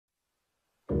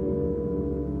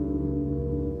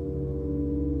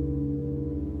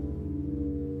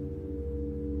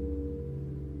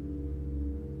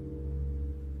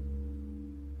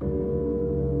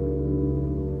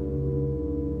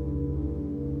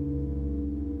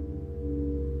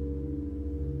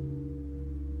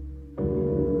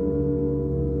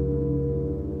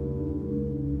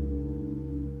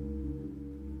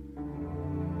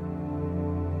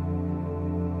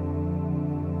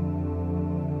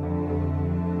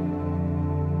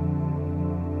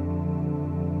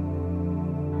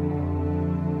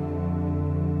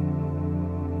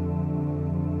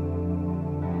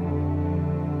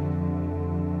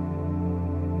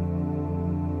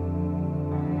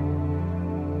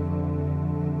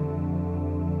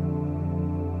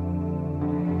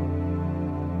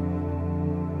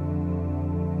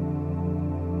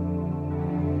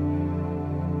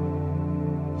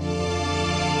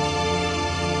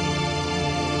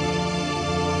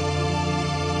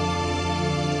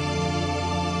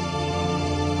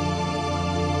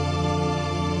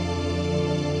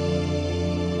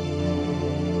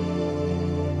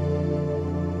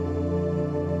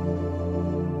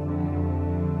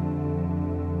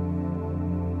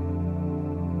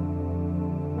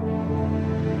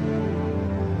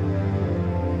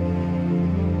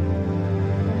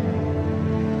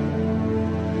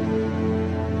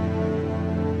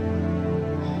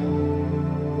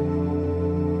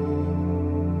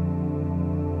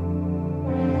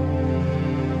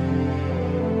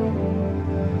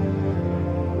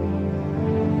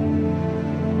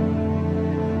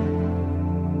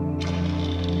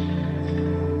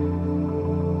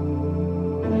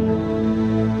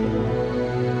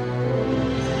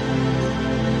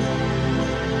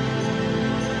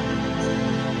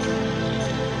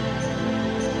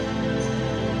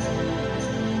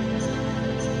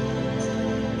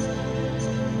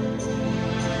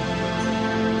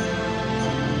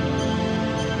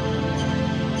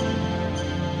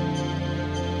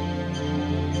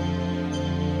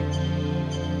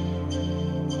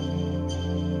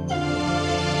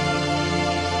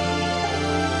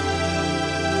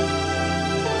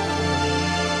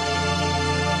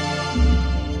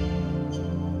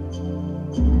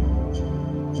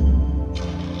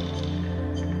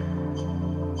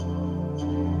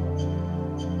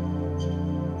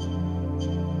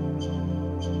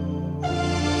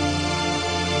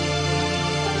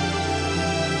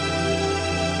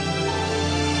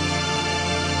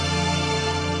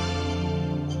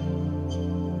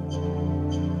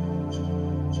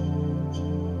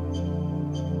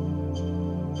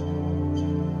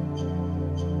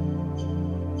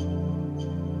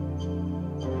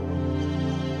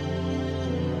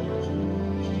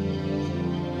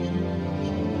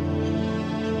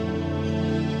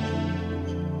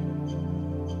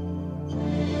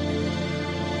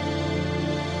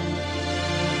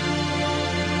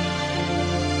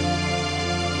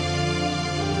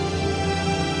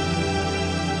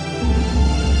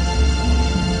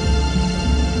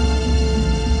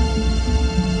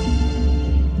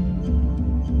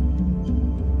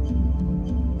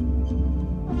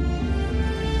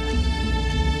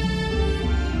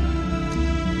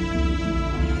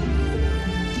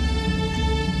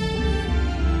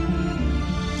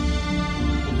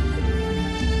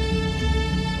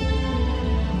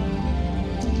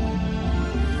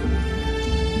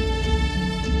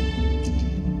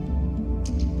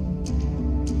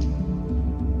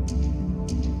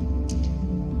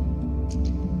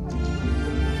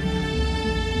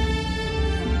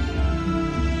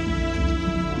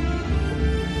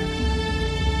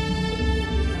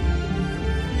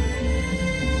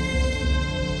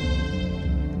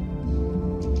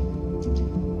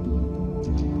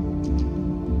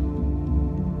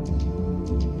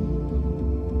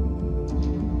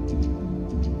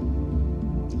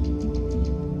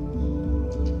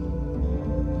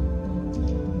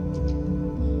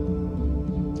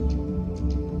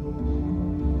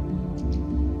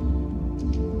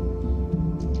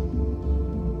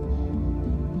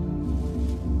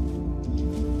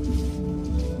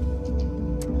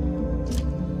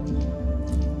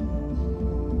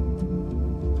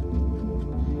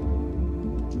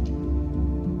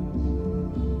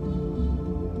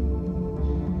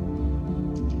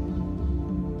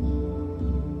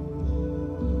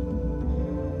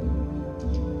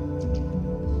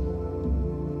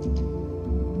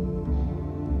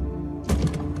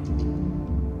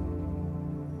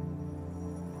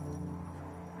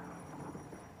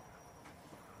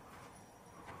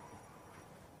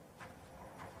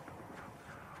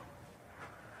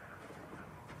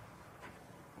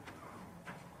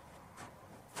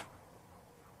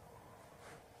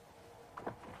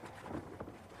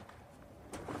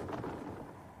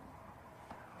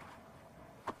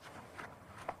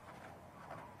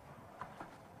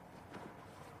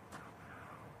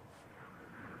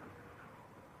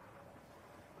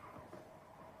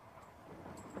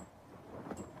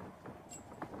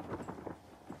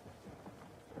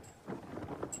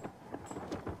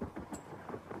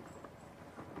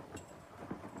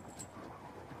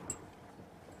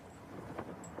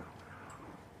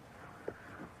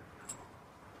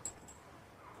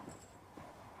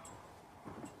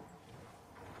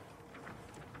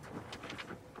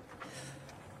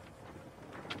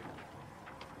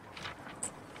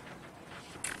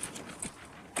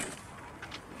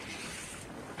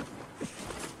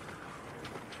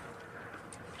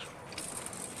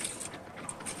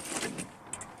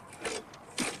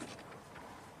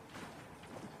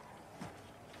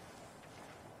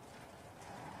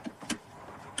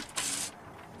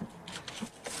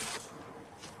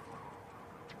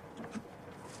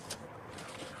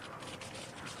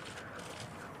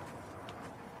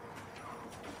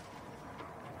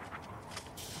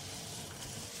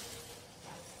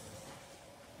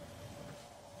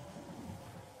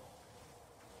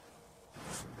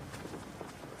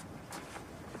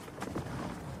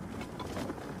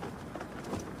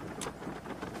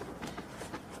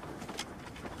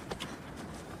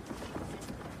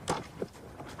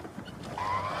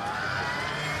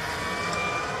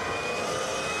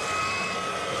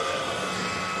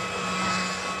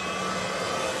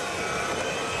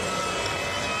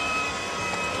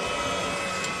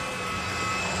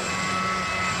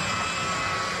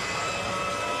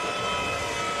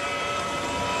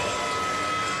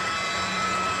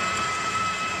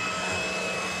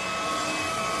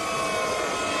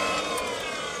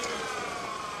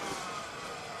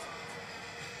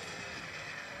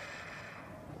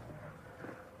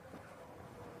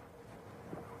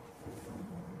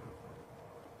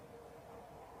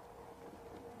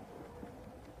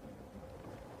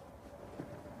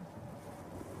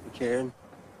Karen?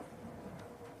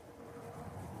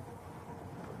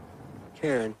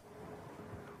 Karen?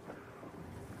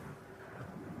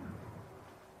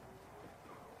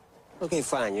 Okay,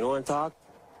 fine. You don't want to talk?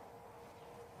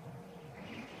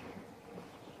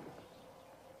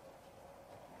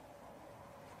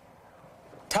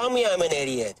 Tell me I'm an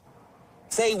idiot.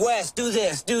 Say, Wes, do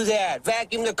this, do that.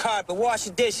 Vacuum the carpet, wash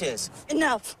the dishes.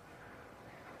 Enough.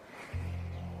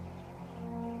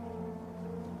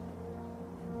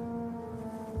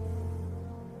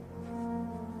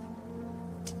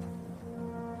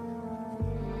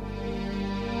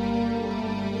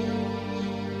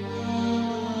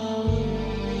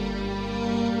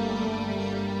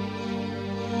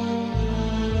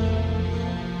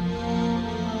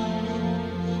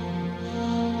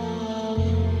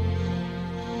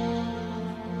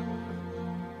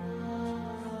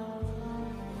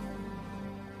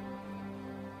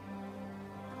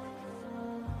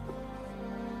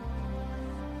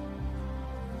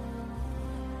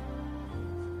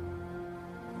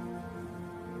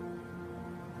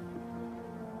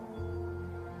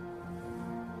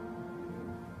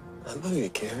 I love you,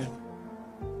 Karen.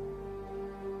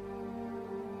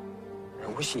 I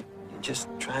wish you'd just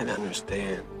try to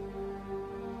understand.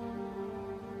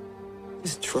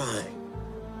 Just try.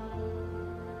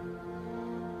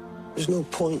 There's no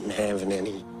point in having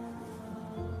any.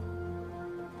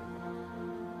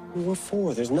 What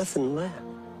for? There's nothing left.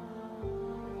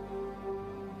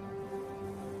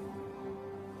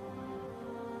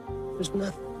 There's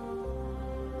nothing.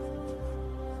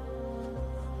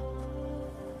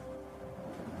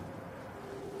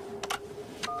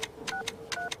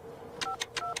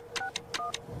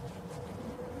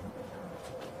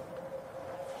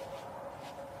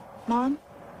 Mom?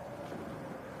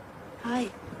 Hi.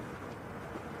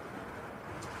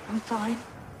 I'm fine.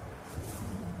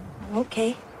 I'm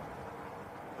okay.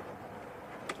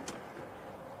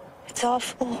 It's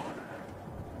awful.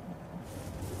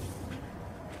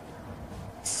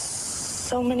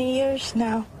 So many years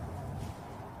now.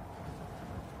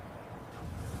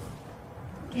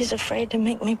 He's afraid to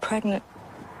make me pregnant.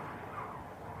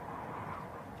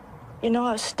 You know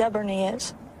how stubborn he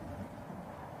is.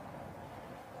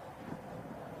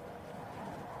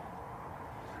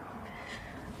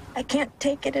 I can't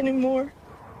take it anymore.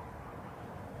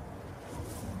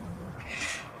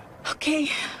 Okay.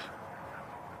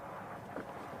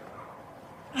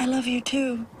 I love you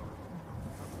too.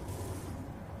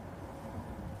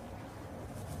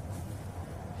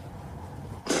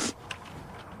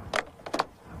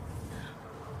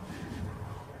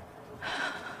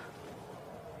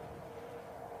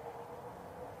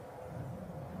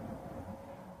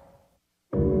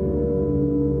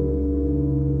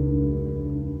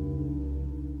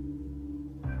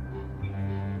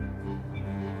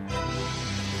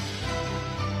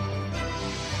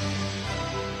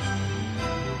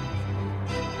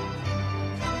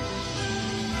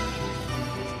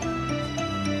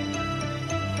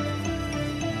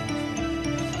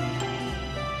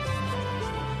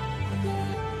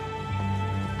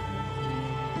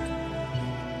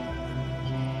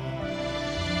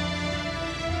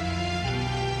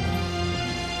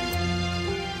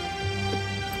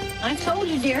 I told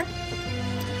you, dear.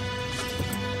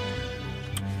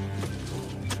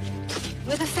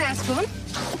 With a fast one.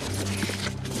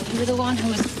 You were the one who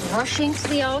was rushing to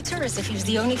the altar as if he was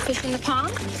the only fish in the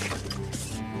pond.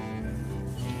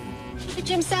 Look at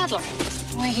Jim Sadler,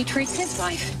 the way he treats his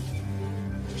wife.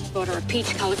 He bought her a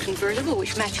peach-colored convertible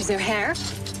which matches her hair.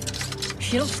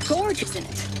 She looks gorgeous in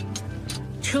it.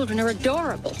 Children are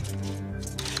adorable.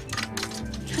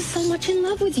 He was so much in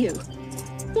love with you.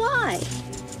 Why?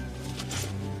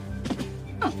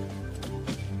 Oh,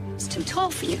 he's too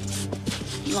tall for you.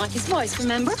 You like his voice,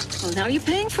 remember? Well, now you're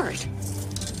paying for it.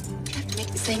 You have to make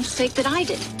the same mistake that I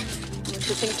did. You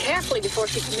should think carefully before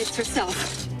she commits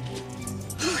herself.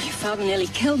 Oh, your father nearly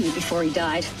killed me before he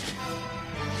died.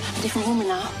 I'm a different woman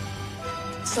now.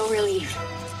 So relieved.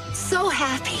 So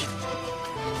happy.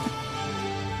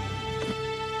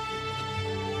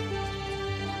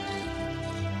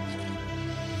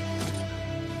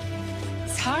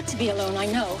 It's hard to be alone, I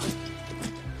know.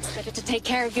 It's better to take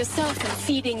care of yourself than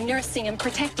feeding, nursing, and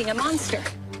protecting a monster.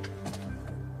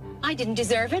 I didn't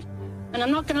deserve it, and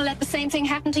I'm not going to let the same thing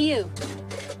happen to you.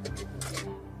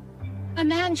 A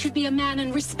man should be a man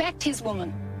and respect his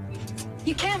woman.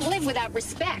 You can't live without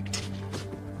respect.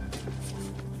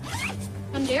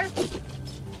 Come, dear.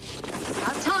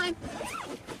 About time.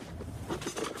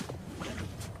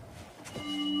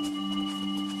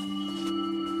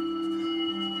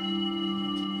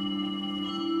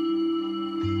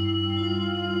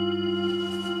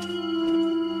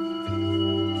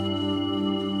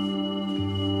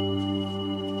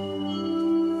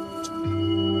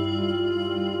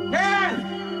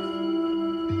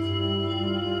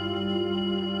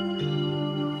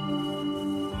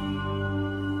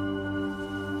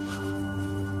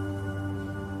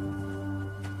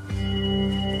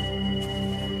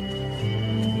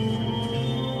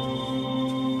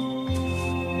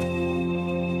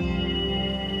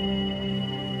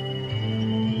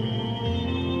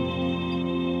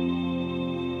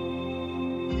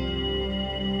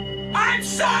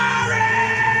 sorry!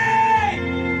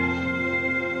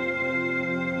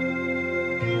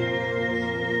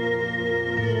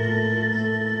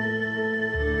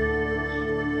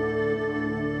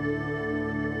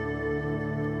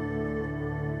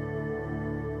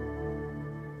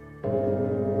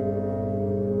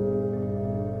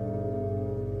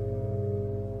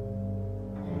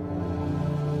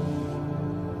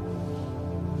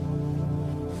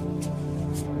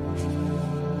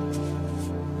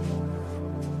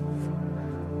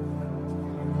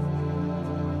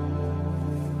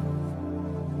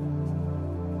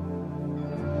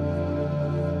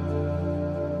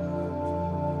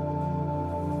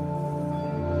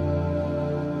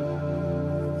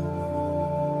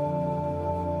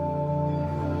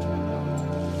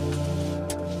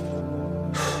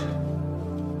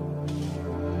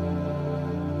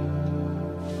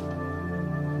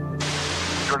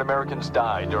 Americans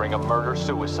died during a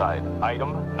murder-suicide.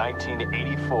 Item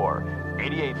 1984.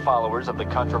 88 followers of the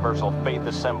controversial Faith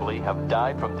Assembly have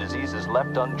died from diseases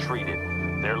left untreated.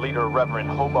 Their leader, Reverend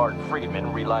Hobart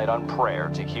Freeman, relied on prayer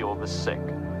to heal the sick.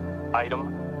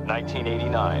 Item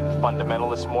 1989.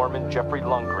 Fundamentalist Mormon Jeffrey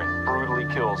Lundgren brutally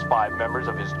kills 5 members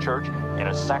of his church in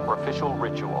a sacrificial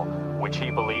ritual, which he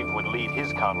believed would lead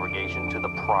his congregation to the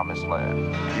Promised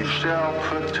Land. You shall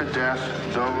put to death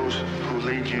those who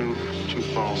lead you to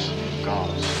false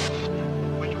gods.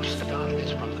 Well, you started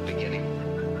this from the beginning.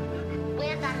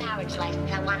 Where's our marriage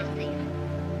license? I want to see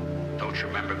it. Don't you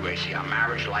remember, Gracie? Our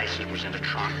marriage license was in the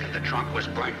trunk, and the trunk was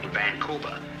burnt in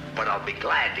Vancouver. But I'll be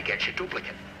glad to get your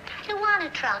duplicate. I don't want a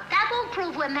trunk. That won't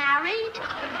prove we're married.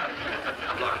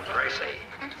 Look, Gracie.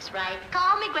 That's right.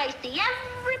 Call me Gracie.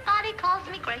 Everybody calls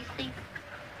me Gracie.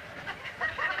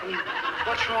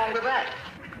 What's wrong with that?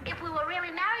 If we were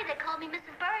really married, they'd call me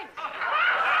Mrs. Burns.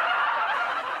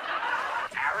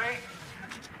 Harry,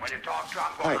 when you talk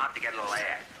trunk, go out to get a little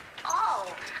air.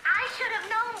 Oh, I should have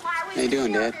known why we How you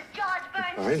doing, Dad? George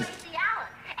Burns Fine. and Gracie Allen.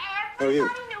 How are you?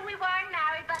 Everybody knew we weren't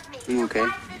married but me. I'm okay.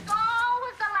 This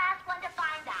always the last one to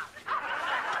find out.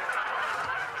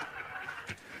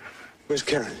 Where's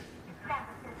Karen?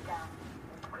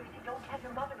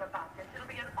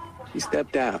 She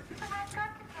stepped out.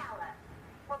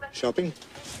 Shopping?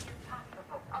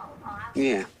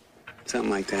 Yeah, something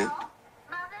like that.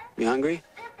 You hungry?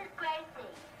 This is Gracie.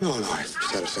 No, I just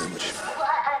had a sandwich.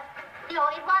 Well,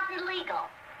 it wasn't legal.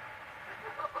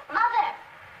 Mother!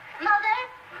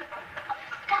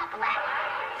 Stop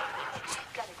laughing.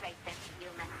 She's got a great sense of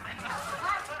humor.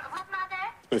 What, Mother?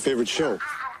 My favorite show.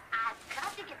 I've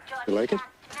got to get George You like it? to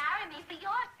marry me for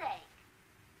your sake.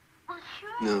 Well,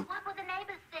 sure. No. What would the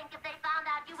neighbors think if they found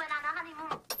out you went on a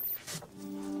honeymoon?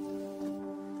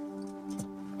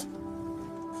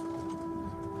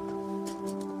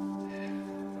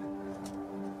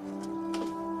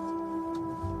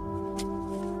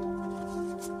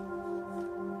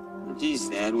 Geez,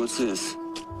 Dad, what's this?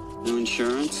 No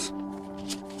insurance?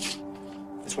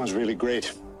 This one's really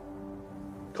great.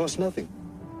 Costs nothing.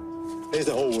 Pays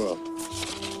the whole world.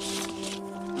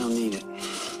 I don't need it.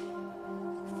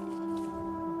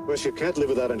 Wes, you can't live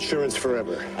without insurance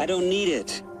forever. I don't need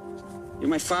it. You're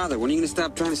my father. When are you going to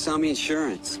stop trying to sell me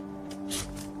insurance?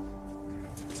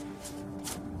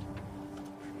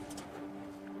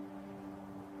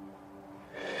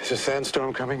 Is a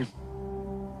sandstorm coming?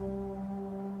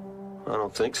 I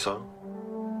don't think so.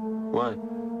 Why?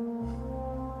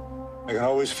 I can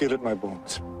always feel it in my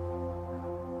bones.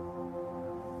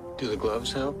 Do the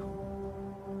gloves help?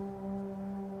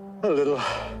 A little.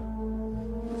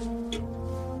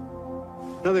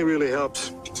 Nothing really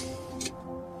helps.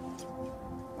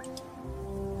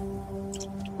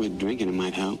 Quit drinking, it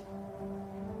might help.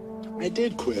 I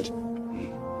did quit.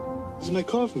 This is my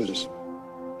cough medicine.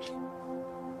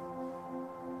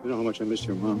 You know how much I miss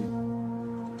your mom.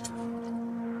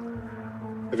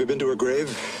 Have you been to her grave?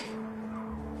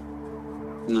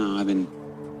 No, I've been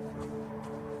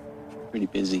pretty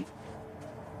busy.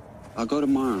 I'll go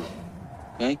tomorrow,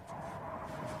 okay?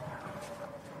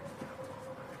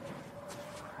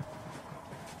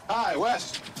 Hi,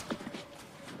 Wes.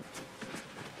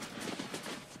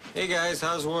 Hey guys,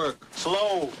 how's work?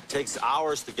 Slow. Takes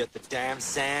hours to get the damn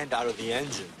sand out of the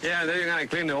engine. Yeah, they're gonna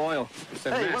clean the oil.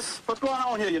 Hey, what's going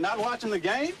on here? You're not watching the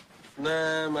game?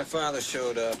 Nah, my father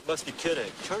showed up. Must be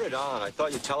kidding. Turn it on. I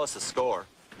thought you'd tell us the score.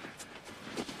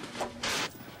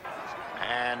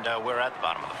 And we're at the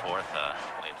bottom of the fourth.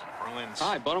 Waves and Bruins.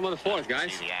 Hi, bottom of the fourth,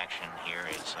 guys. See the action here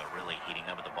is really heating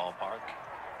up at the ballpark.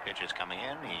 Pitcher pitch is coming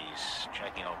in. He's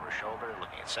checking over his shoulder,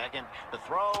 looking at second. The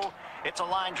throw, it's a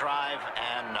line drive,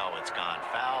 and no, it's gone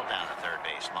foul down the third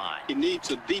base line. He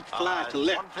needs a deep fly to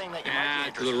left. One thing that you might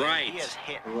be to the interested in, right. he has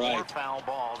hit more foul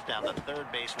balls down the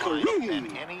third base line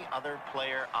than any other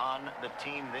player on the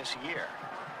team this year.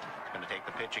 He's going to take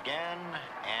the pitch again,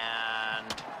 and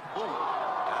oh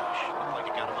gosh, looked like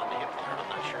it got him on the hip there. I'm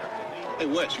not sure. Hey,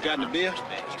 Wes, you got any beer?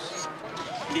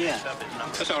 Yeah.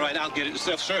 That's all right. I'll get it.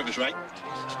 Self-service, right?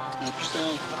 Help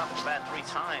yourself. Been off the bat 3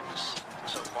 times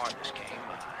so far this game.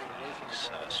 He's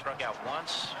struck out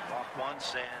once, walked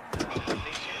once, and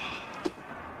base hit.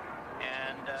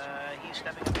 And he's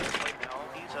stepping up to the plate now.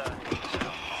 He's a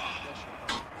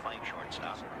playing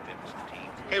shortstop. Fits the team.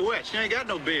 Hey, Wes, you ain't got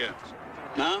no beer.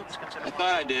 No? I thought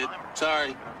I did.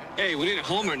 Sorry. Hey, we need a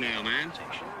homer now, man.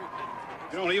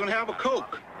 You don't even have a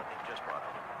Coke.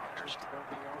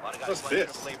 What's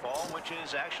this? Ball, which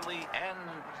is actually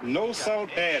No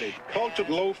salt added. Cultured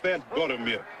low-fat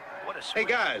buttermilk. Hey,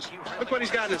 guys, look what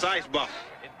he's got in his ice box.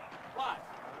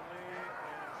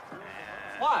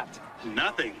 What?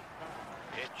 Nothing.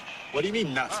 What do you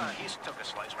mean nothing? He took a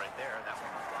slice right there. That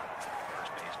one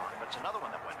first baseline, but it's another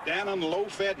one that went. Dannon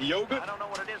low-fat yogurt. I don't know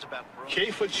what it is about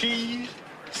Kafer cheese.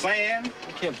 Sand.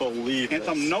 I can't believe and this.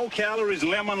 some no-calories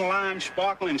lemon lime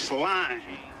sparkling slime.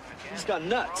 He's got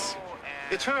nuts.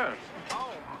 It's her.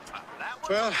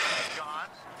 Well,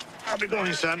 I'll be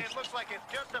going, son. It looks like it's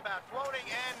just about floating,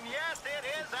 and yes, it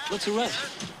is. What's the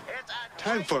rest?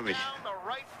 Time for me. Down the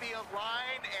right field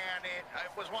line, and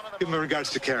it was one of the Give my regards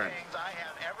to Karen. things I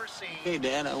have ever seen. Hey,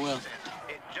 Dad, I will.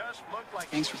 It just looked like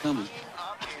Thanks for coming.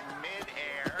 up in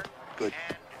midair. Good.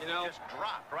 You know, Just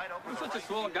dropped right over he's the such a right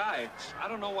swell guy. I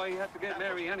don't know why you have to get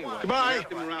Mary anyway. Goodbye.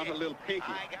 Wrapped him around her little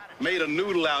pinky. Made a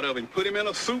noodle out of him, put him in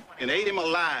a soup, and ate him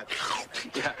alive.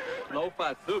 Yeah,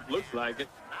 low-fat soup looks like it.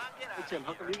 Hey, Jim,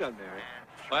 how come you got married?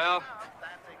 Well,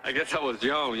 I guess that was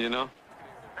Joan, you know.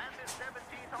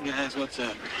 Guys, what's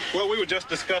up? Well, we were just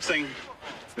discussing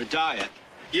Your diet.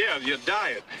 Yeah, your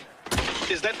diet.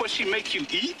 Is that what she makes you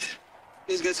eat?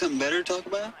 You guys got something better to talk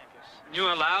about?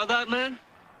 You allow that, man?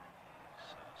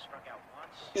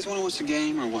 You guys want to watch the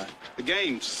game or what? The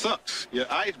game sucks. Your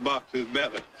ice box is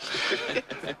better.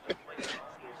 I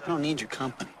don't need your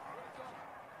company.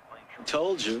 I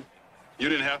told you. You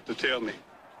didn't have to tell me.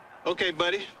 Okay,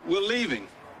 buddy, we're leaving.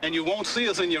 And you won't see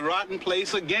us in your rotten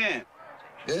place again.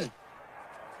 Good.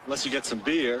 Unless you get some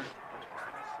beer.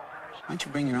 Why don't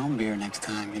you bring your own beer next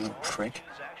time, you little prick?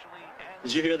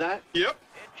 Did you hear that? Yep.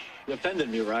 You offended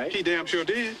me, right? He damn sure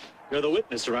did. You're the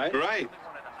witness, right? Right.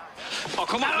 Oh,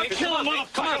 come on, man. Kill him, Come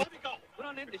motherfucker. on. We're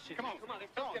not in this shit. Come on,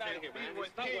 get out of here, man.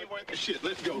 It's not worth the shit.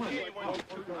 Let's go.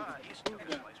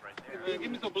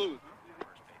 Give me some blues.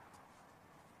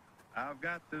 I've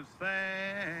got the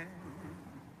sand.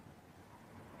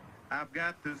 I've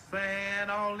got the sand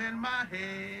all in my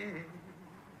head.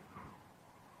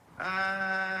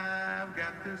 I've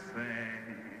got the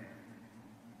sand.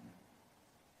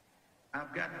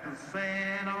 I've got the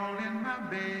sand all in my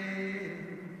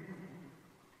bed.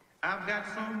 I've got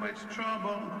so much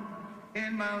trouble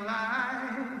in my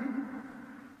life.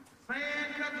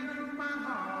 Sand cutting through my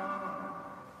heart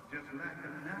just like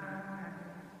a knife.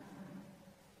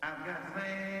 I've got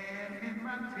sand in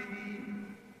my teeth.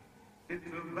 It's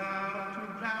about to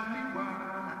drive me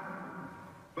wild.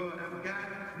 But I've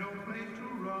got no place to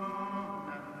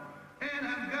run. And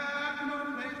I've got no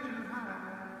place to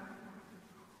hide.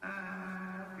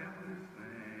 I've got the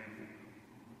sand.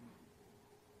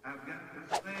 I've got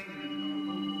the sand.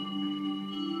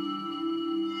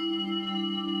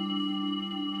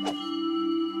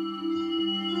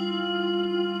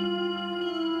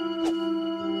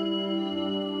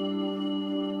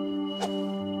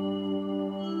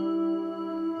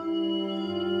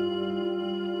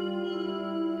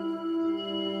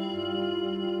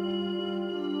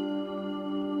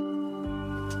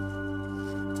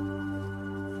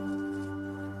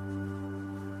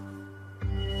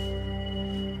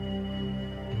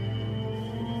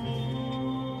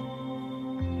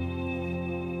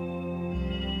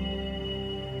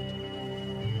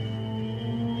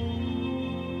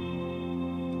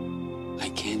 I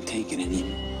can't take it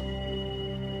anymore.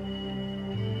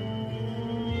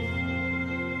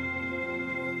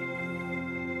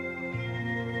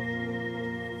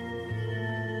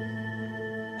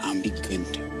 I'll be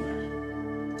good to her.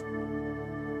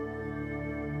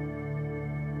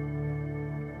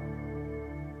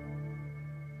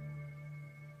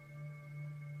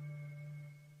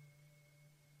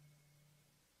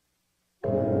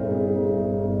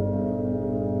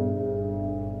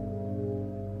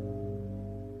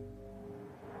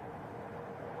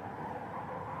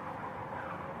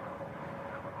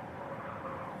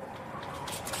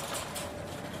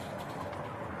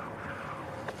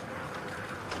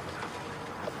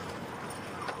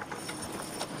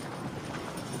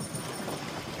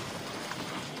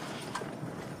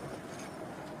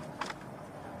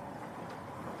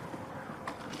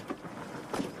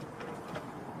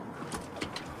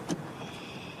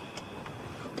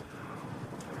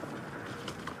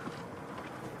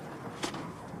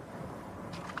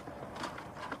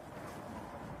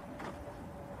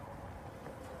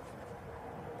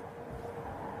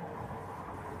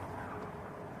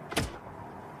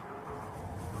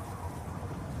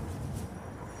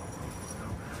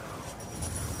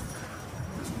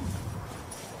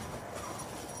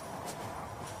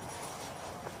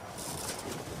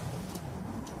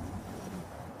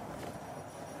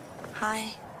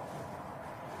 Hi.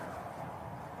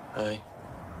 Hi.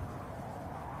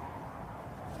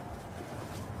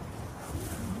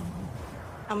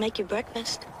 I'll make you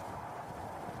breakfast.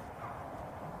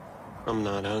 I'm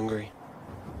not hungry.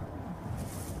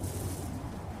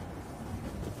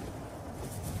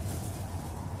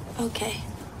 Okay.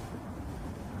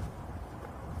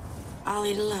 I'll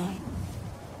eat alone.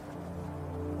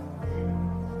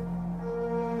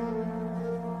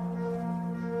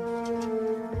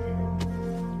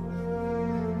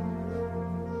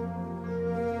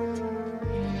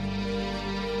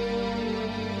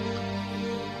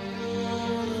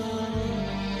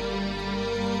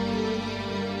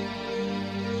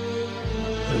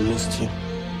 I missed you.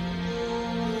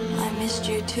 I missed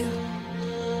you too.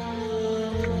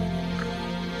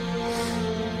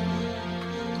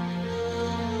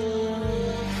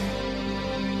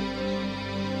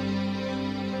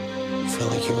 You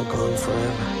felt like you were gone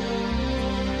forever.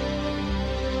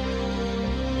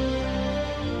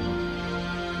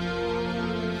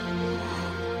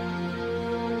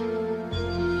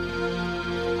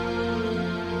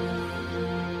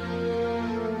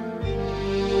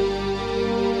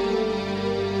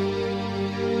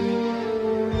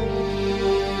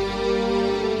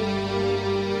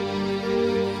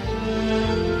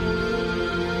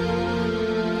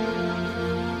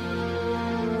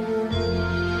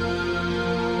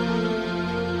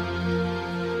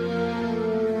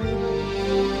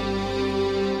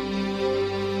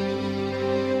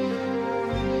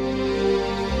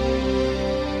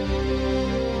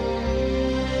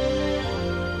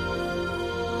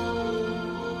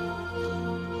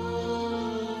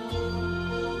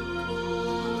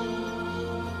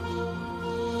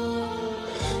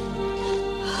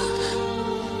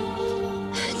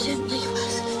 Gently,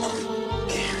 Wes.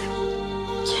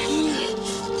 Gently.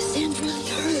 The sand really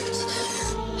hurts.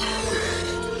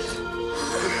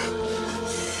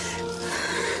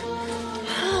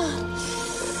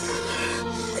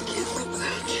 I can't look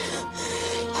around you.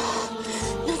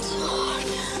 Not so hard.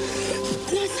 Not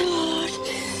so hard.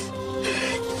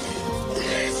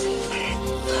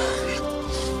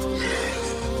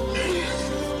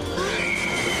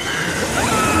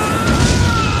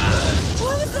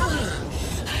 What was that?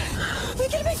 We're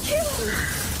gonna be killed.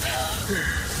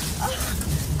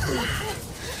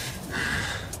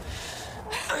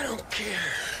 I don't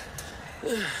care.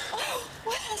 Oh,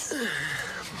 Wes.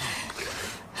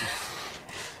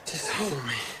 Just hold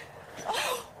me.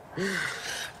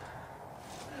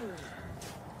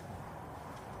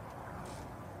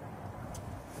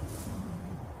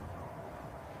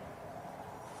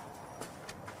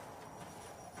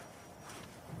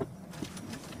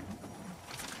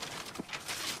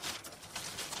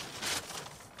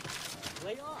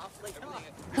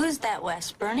 Who's that,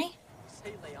 Wes? Bernie?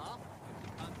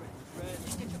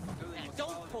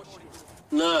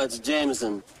 No, it's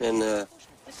Jameson and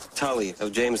Tully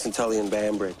of Jameson, Tully, and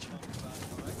Bambridge.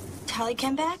 Tully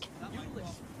came back?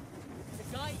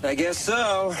 I guess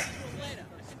so.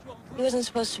 He wasn't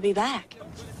supposed to be back.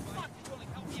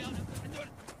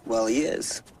 Well, he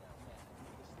is.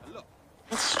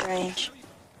 That's strange.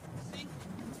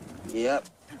 Yep.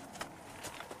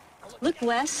 Look,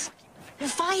 Wes. They're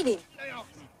fighting.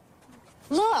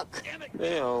 Look.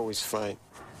 They always fight.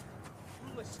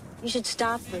 You should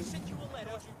stop them.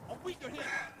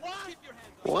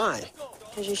 Why?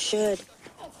 Because you should.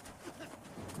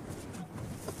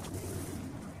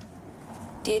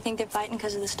 Do you think they're fighting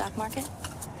because of the stock market?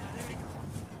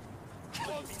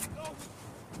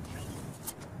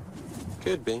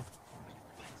 Could be.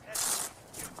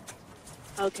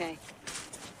 Okay.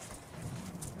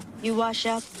 You wash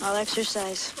up, I'll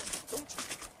exercise.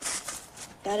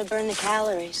 Gotta burn the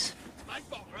calories.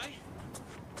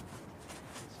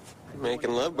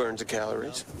 Making love burns the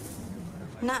calories.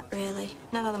 Not really.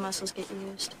 None of the muscles get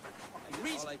used.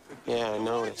 Yeah, I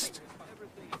noticed.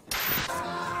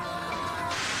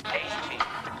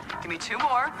 Give me two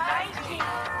more.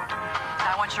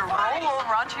 I want you to roll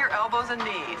over onto your elbows and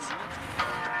knees.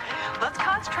 Let's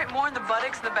concentrate more on the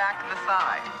buttocks and the back of the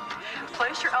thigh.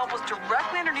 Place your elbows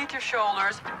directly underneath your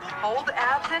shoulders. Hold the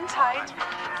abs in tight,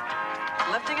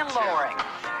 lifting and lowering.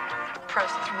 Press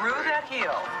through that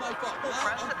heel.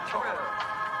 Press it through.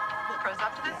 Press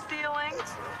up to the ceiling,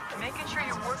 making sure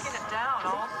you're working it down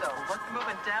also. Work the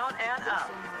movement down and up.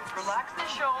 Relax the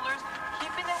shoulders,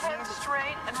 keeping the head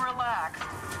straight and relaxed.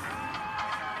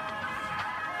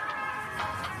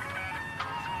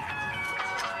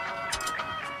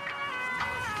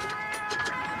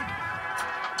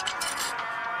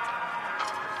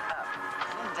 Up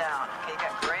and down. Okay, you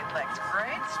got great legs.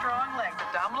 Great, strong legs.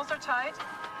 Abdominals are tight.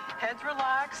 Head's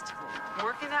relaxed.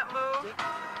 Working that move.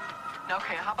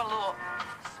 Okay, how about a little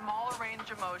smaller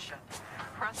range of motion?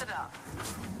 Press it up,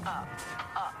 up,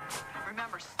 up.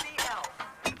 Remember, CL,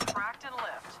 contract and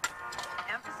lift.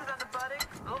 Emphasis on the buttocks,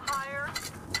 a little higher,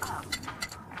 up.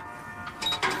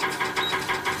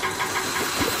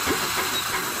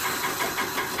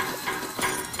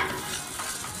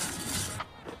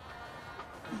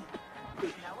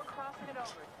 Now we're crossing it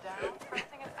over. Down,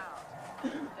 pressing it out.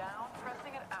 Down,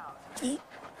 pressing it out.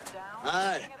 Down,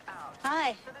 pressing it out.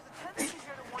 Hi. So there's a tendency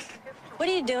here to want your hips to What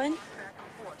are you doing?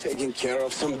 Taking care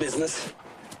of some business.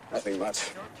 Nothing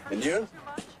much. And you?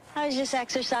 I was just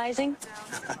exercising.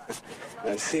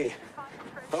 I see.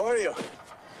 How are you?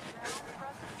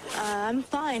 I'm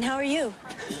fine. How are you?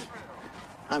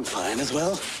 I'm fine as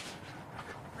well.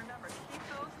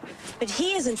 But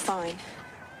he isn't fine.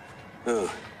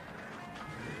 Oh.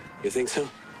 You think so?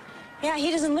 Yeah,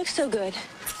 he doesn't look so good.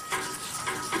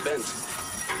 Bent.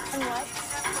 And what?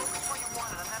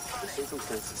 The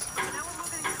circumstances.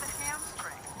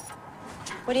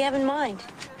 What do you have in mind?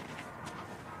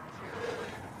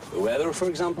 The weather, for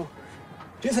example?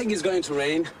 Do you think it's going to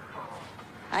rain?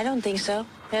 I don't think so.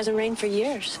 It hasn't rained for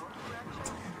years.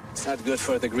 It's not good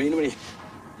for the greenery.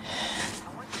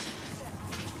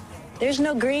 There's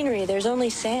no greenery. There's only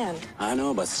sand. I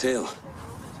know, but still,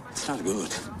 it's not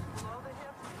good.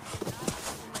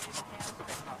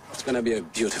 It's gonna be a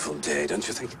beautiful day, don't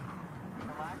you think?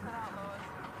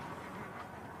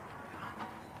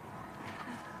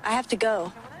 I have to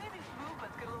go.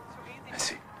 I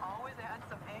see.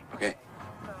 Okay.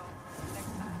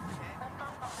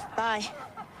 Bye.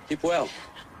 Keep well.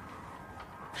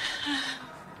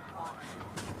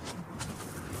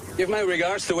 Give my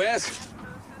regards to Wes.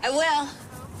 I will.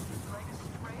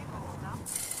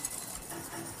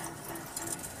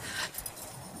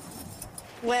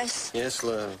 Wes, Yes,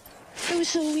 love. it was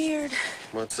so weird.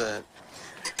 What's that?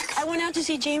 I went out to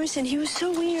see Jameson. He was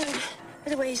so weird.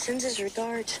 By the way, he sends his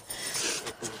regards.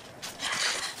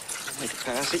 Like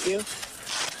pass at you?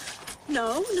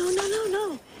 No.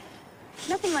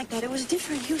 Nothing like that. It was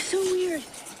different. He was so weird.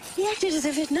 He acted as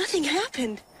if nothing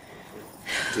happened.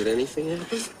 Did anything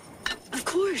happen? Of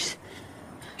course.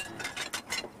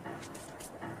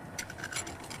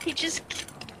 He just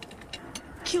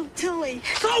killed Tilly.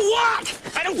 So what?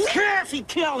 I don't care if he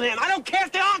killed him. I don't care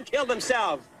if they all killed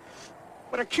themselves.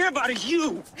 What I care about is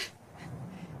you.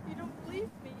 You don't believe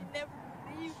me. You never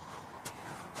believe.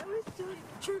 I was telling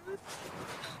the truth.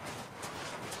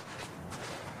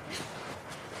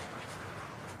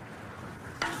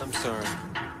 I'm sorry.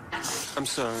 I'm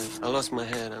sorry. I lost my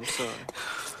head. I'm sorry.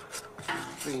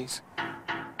 Please.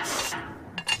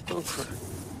 Don't cry.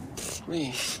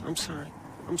 Please. I'm sorry.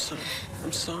 I'm sorry.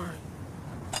 I'm sorry.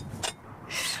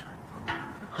 I'm sorry.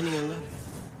 Honey, I love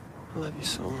you. I love you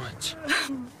so much.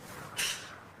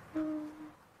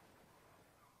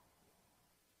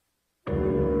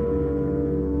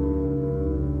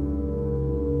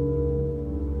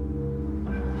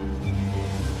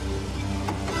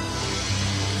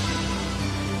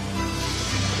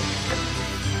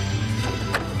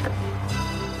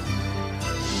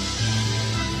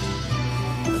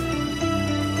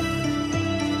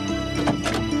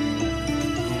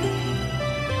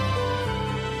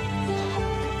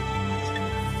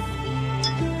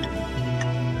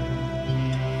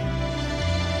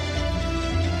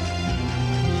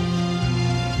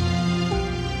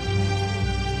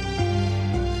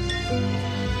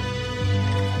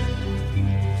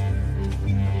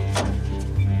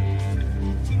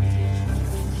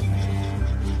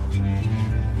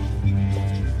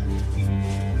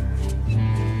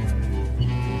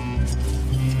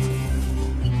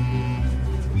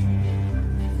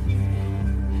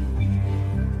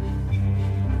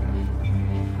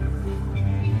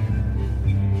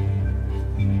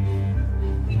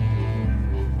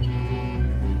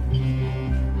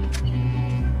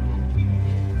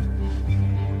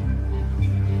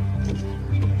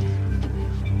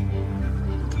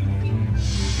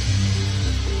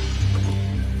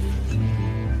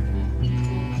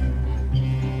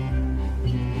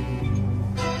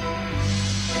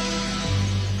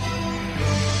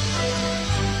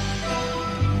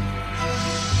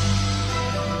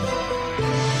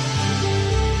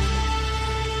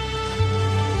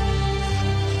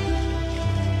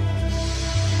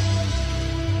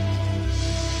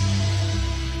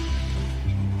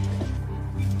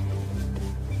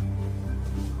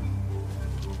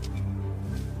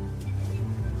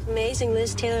 Amazing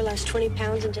Liz Taylor lost 20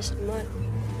 pounds in just a month.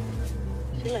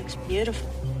 She looks beautiful.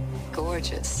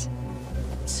 Gorgeous.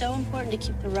 It's so important to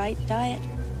keep the right diet.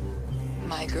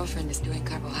 My girlfriend is doing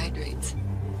carbohydrates.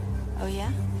 Oh,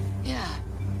 yeah? Yeah,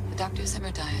 the Dr.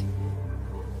 Zimmer diet.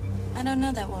 I don't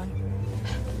know that one.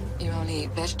 You only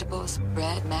eat vegetables,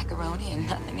 bread, macaroni, and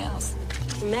nothing else.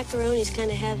 Macaroni's kind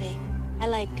of heavy. I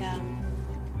like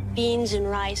beans and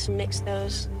rice and mix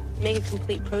those. Make a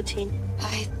complete protein.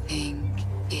 I think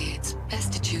it's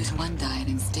best to choose one diet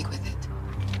and stick with it.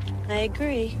 I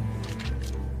agree.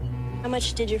 How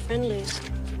much did your friend lose?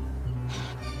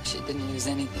 She didn't lose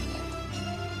anything yet.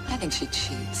 I think she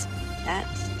cheats.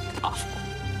 That's awful.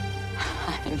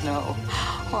 I know.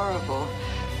 Horrible.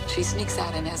 She sneaks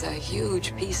out and has a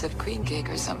huge piece of cream cake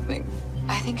or something.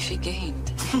 I think she gained.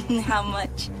 How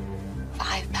much?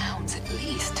 5 pounds at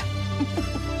least.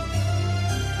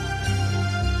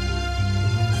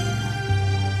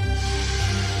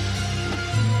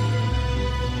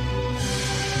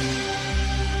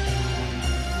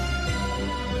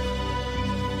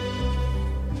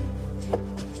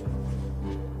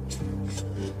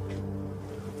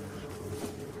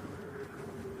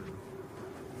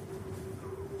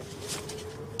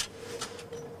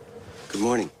 Good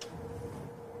morning.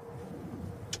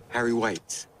 Harry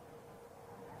White.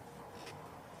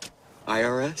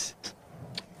 IRS?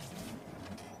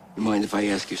 You mind if I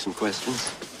ask you some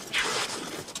questions?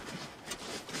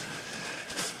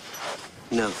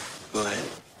 No, go ahead.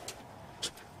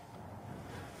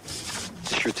 Is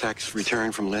this your tax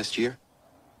return from last year?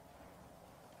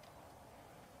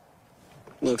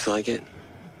 Looks like it.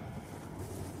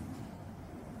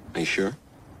 Are you sure?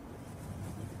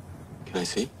 Can I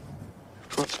see?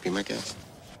 Of course, be my guest.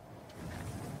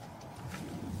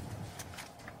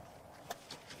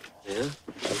 Yeah,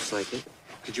 looks like it.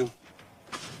 Could you?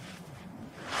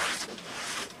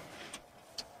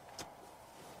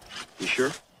 You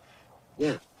sure?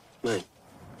 Yeah, mine.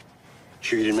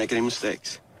 Sure you didn't make any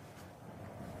mistakes?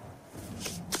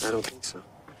 I don't think so.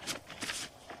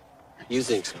 You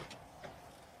think so?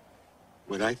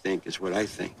 What I think is what I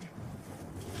think.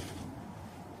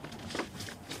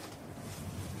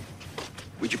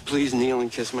 Would you please kneel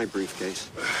and kiss my briefcase?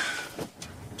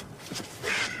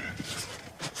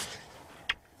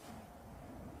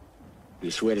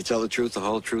 You swear to tell the truth, the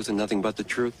whole truth, and nothing but the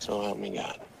truth? So help me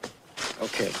God.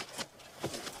 Okay.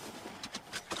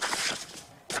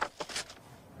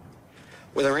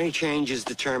 Were there any changes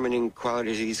determining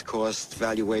quantities, costs,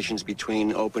 valuations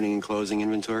between opening and closing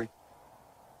inventory?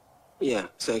 Yeah,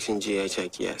 Section G, I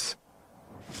checked yes.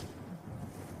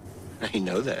 I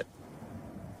know that.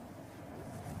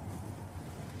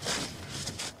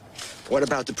 What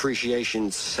about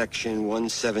depreciation, Section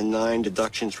 179,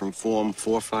 deductions from Form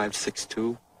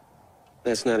 4562?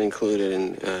 That's not included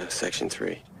in Section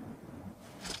 3.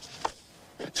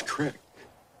 That's correct.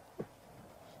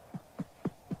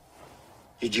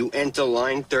 Did you enter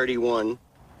line 31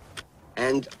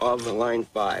 and of line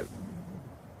 5?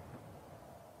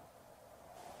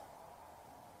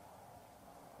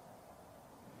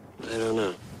 I don't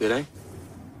know. Did I?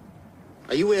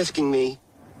 Are you asking me?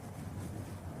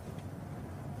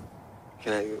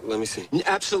 Can I, let me see.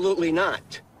 Absolutely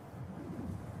not.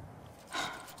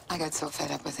 I got so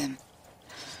fed up with him.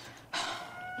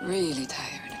 Really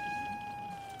tired.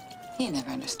 He never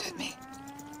understood me.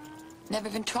 Never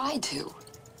even tried to.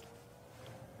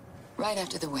 Right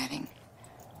after the wedding,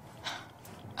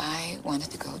 I wanted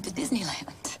to go to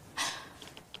Disneyland.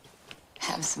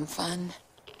 Have some fun.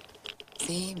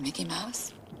 See Mickey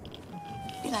Mouse.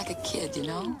 Be like a kid, you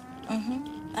know?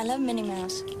 Mm-hmm. I love Minnie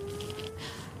Mouse.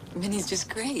 Minnie's just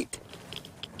great.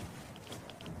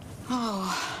 Oh,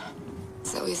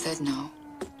 so he said no.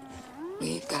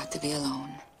 We've got to be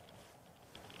alone.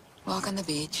 Walk on the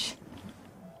beach.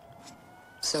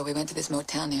 So we went to this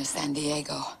motel near San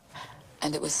Diego.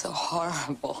 And it was so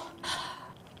horrible.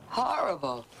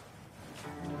 Horrible.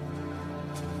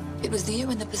 It was the year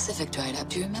when the Pacific dried up.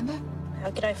 Do you remember? How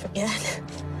could I forget?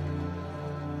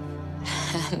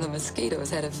 And the mosquitoes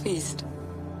had a feast.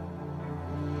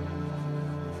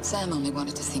 Sam only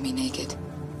wanted to see me naked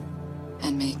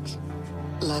and make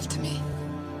love to me.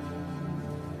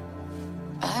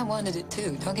 I wanted it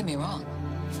too, don't get me wrong.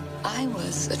 I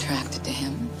was attracted to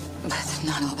him, but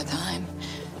not all the time.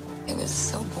 It was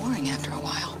so boring after a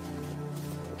while.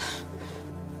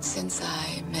 Since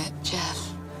I met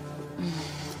Jeff,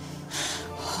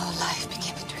 life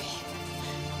became a dream.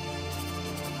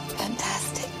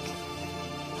 Fantastic.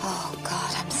 Oh,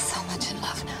 God, I'm so much in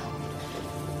love now.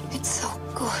 It's so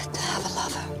good to have a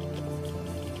lover.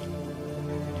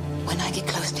 When I get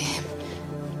close to him,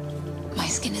 my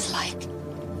skin is like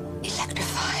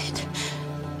electrified.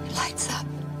 It lights up.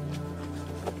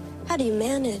 How do you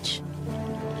manage?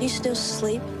 Do you still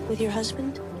sleep with your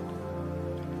husband?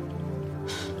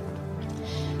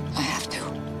 I have to.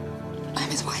 I'm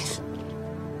his wife.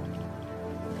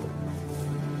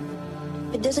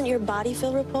 But doesn't your body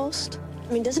feel repulsed?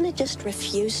 I mean, doesn't it just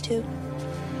refuse to?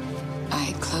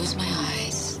 I close my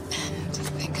eyes and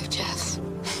think of Jeff.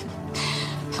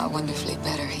 How wonderfully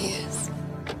better he is.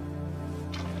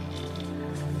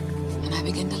 And I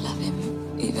begin to love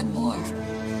him even more.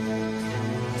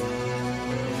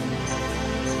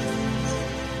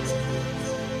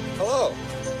 Hello.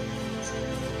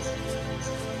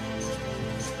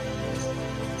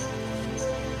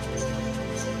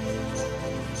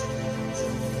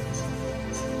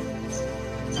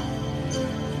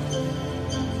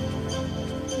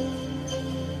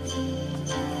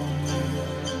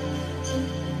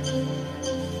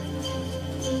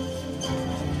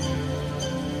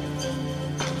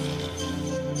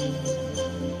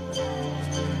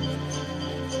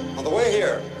 On the way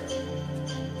here,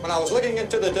 when I was looking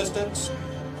into the distance,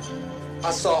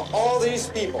 I saw all these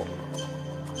people,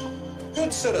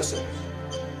 good citizens,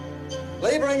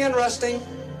 laboring and resting,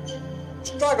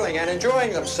 struggling and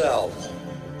enjoying themselves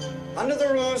under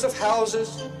the roofs of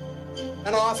houses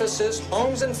and offices,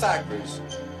 homes and factories.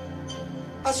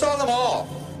 I saw them all,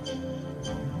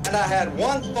 and I had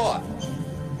one thought,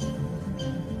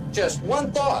 just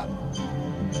one thought.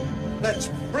 Let's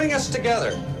bring us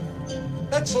together.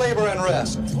 Let's labor and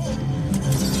rest.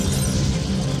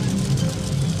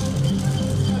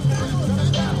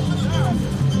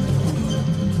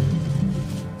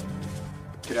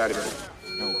 Get out of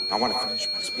here. No, I want to finish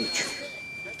my speech.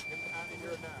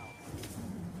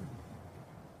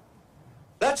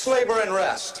 Let's labor and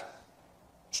rest.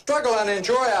 Struggle and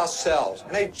enjoy ourselves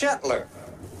in a gentler,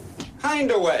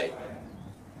 kinder way.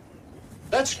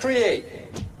 Let's create.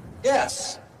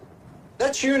 Yes.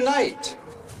 Let's unite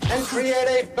and create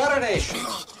a better nation.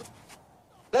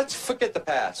 Let's forget the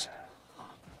past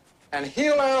and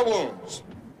heal our wounds.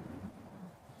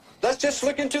 Let's just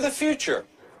look into the future.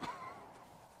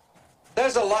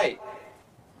 There's a light,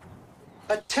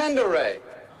 a tender ray,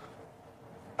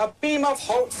 a beam of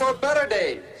hope for better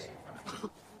days,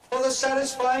 for the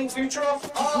satisfying future of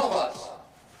all of us.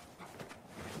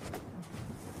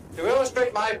 To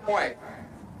illustrate my point,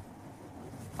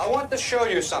 I want to show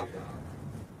you something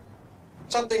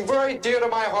very dear to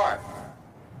my heart.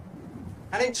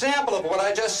 An example of what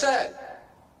I just said.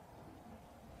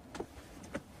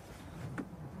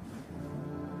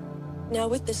 Now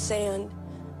with the sand,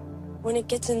 when it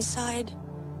gets inside,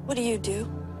 what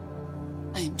do?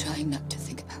 I am trying not to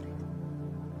think about it.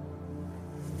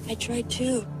 I try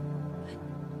too.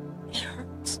 It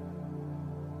hurts.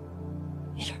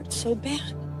 It hurts so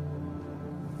bad.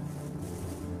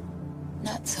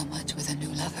 Not so much with a new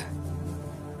lover.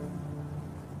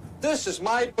 This is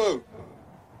my boot.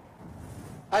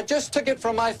 I just took it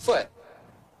from my foot.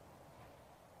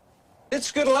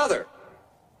 It's good leather.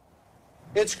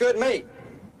 It's good meat.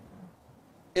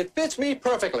 It fits me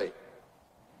perfectly.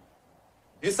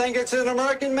 You think it's an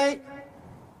American make?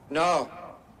 No.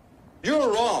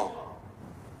 You're wrong.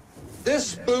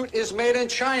 This boot is made in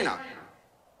China.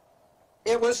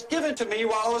 It was given to me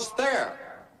while I was there.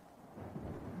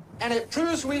 And it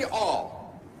proves we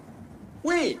all,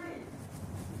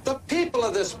 the people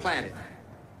of this planet,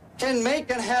 can make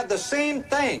and have the same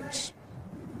things,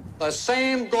 the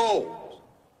same goals.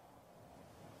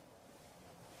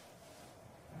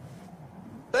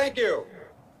 Thank you.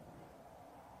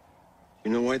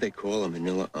 You know why they call a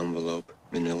manila envelope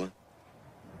manila?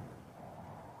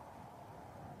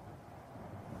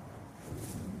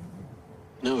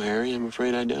 No, Harry, I'm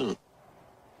afraid I don't.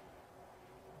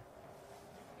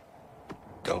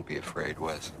 Don't be afraid,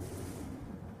 Wes.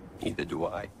 Neither do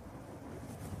I.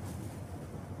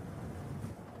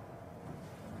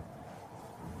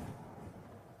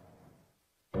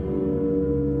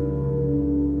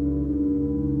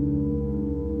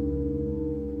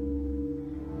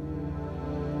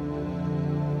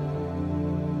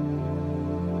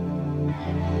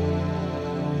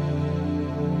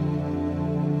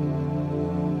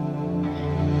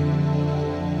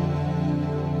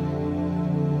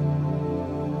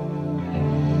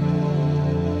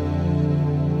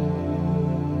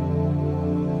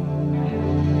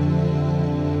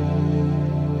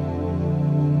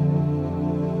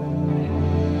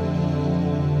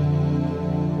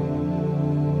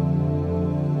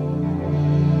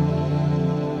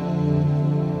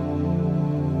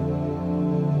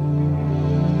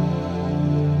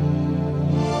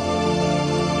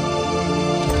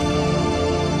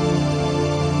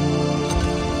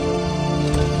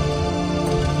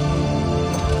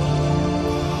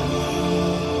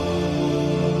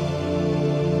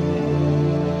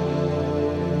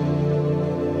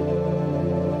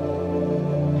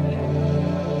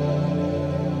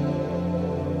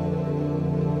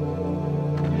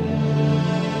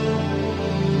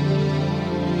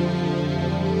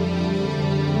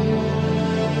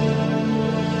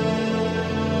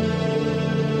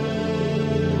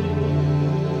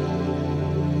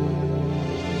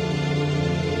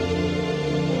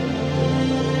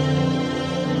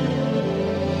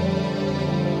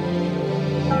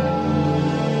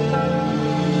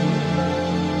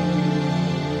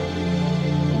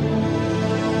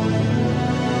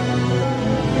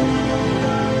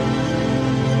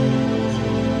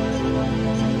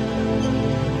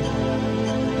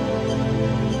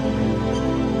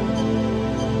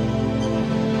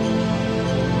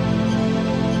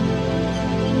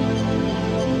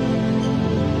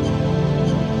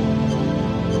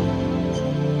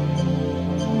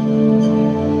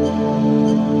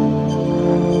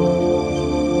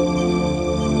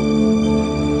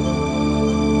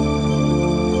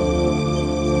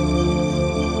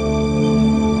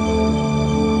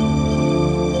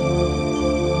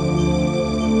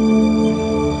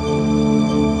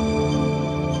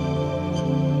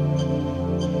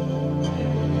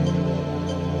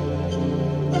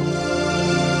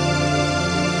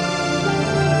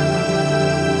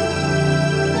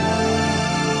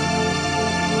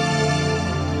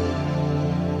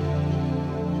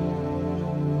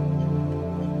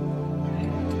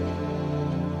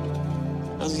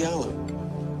 How's Yalo?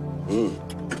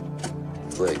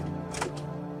 Great.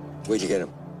 Where'd you get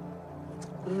him?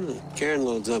 Karen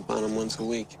loads up on him once a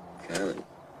week. Karen.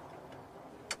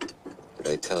 Did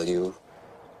I tell you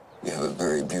you have a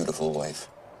very beautiful wife?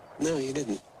 No, you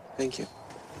didn't. Thank you.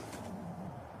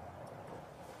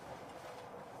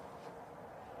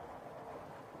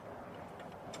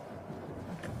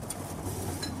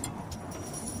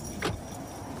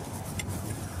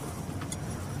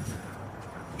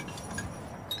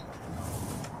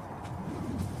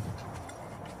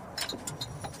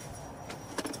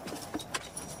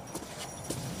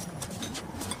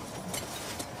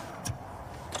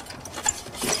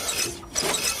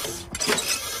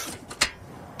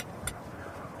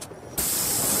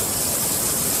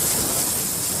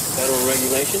 Federal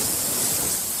regulation?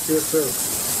 Yes, sir.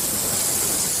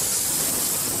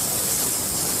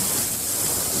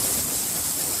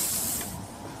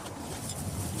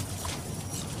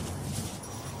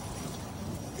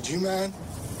 Would you mind?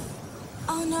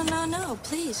 Oh, no.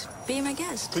 Please, be my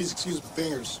guest. Please excuse my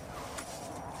fingers.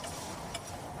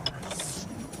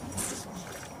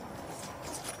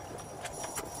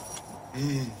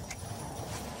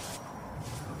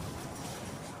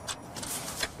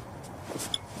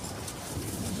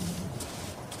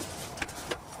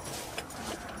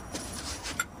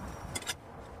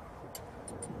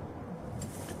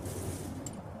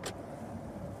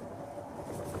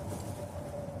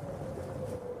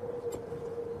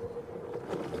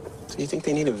 So you think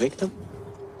they need a victim?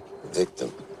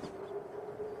 Victim.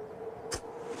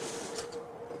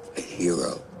 A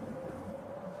hero.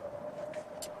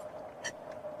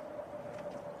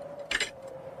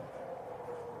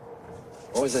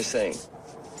 What was I saying?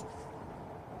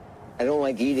 I don't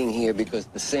like eating here because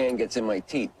the sand gets in my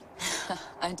teeth.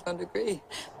 I don't agree.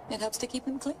 It helps to keep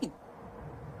them clean.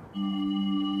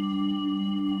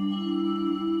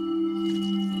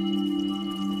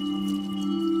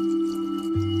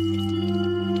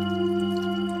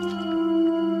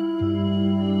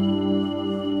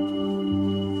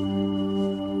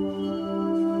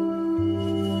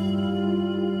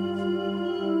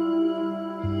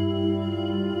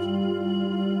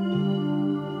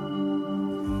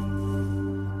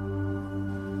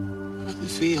 How do you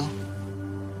feel?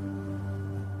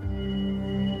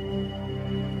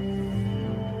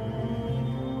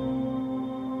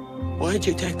 Why'd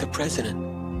you attack the president?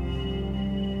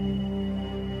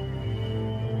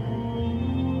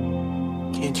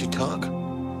 Can't you talk?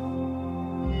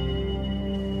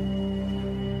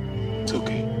 It's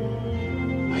okay.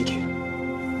 I can.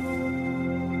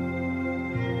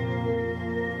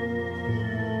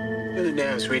 The other day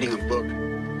I was reading a book. A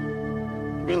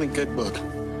really good book.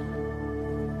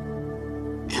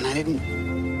 And I didn't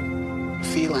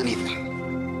feel anything.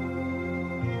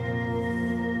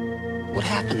 What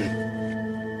happened?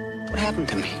 What happened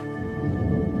to me?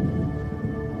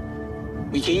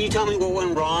 Can you tell me what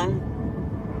went wrong?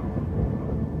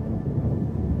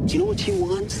 Do you know what she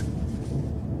wants?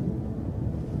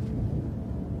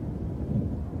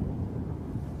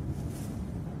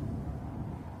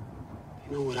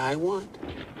 You know what I want?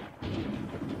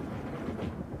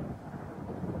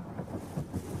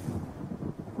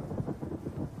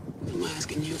 What am I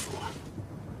asking you for?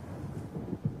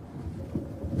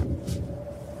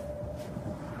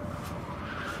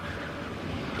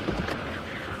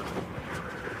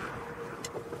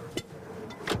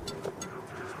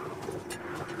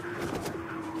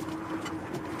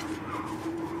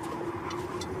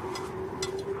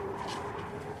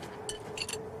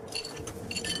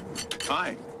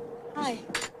 Hi. Hi.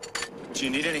 Do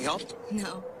you need any help?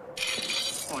 No.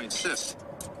 Oh, I insist.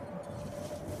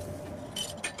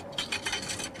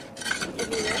 If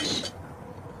you wish.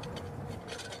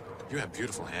 You have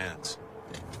beautiful hands.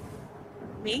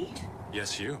 Me?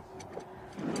 Yes, you.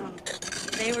 Oh,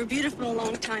 they were beautiful a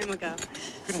long time ago.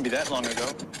 Couldn't be that long ago.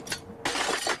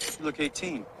 You look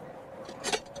 18.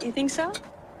 You think so?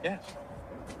 Yes.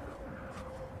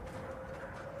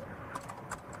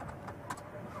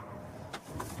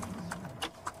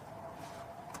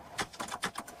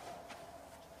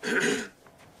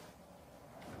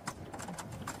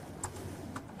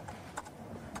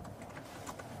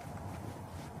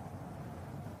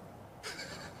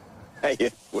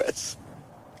 Hey, Wes.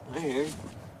 I hear you.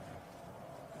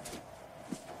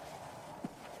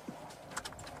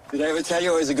 Did I ever tell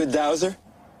you I was a good dowser?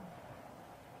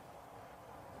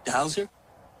 Dowser?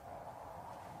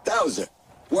 Dowser.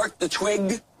 Work the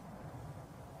twig.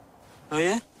 Oh,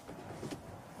 yeah?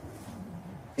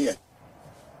 Here.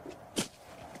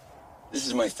 This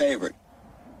is my favorite.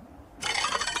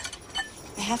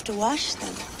 I have to wash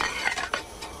them.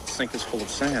 The sink is full of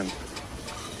sand.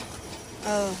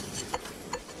 Oh.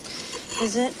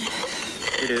 Is it?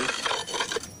 It is.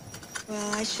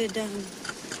 Well, I should,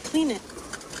 clean it.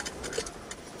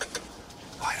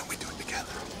 Why don't we do it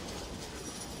together?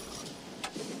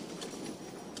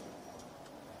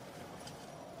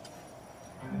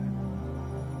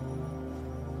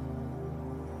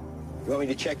 You want me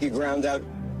to check your ground out?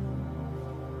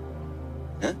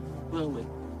 Huh? Well,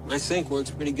 my sink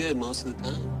works pretty good most of the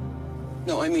time.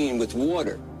 No, I mean with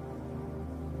water.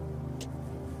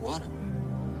 Water?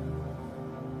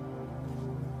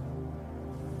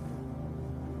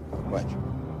 Watch.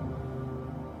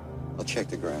 I'll check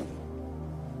the ground.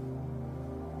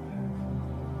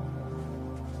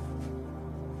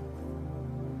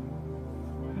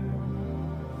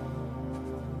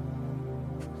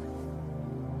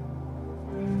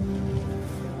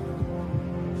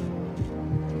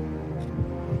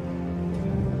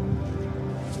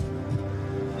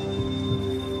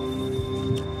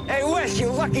 Hey, Wes, you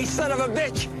lucky son of a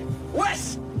bitch!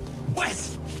 Wes!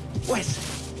 Wes!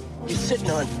 Wes! You're sitting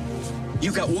on...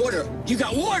 You got water! You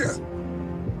got water!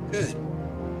 Good.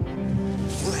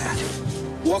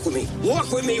 Walk with me.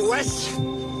 Walk with me, Wes!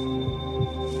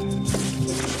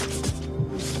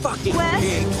 Fucking Wes?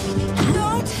 pig!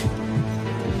 Don't!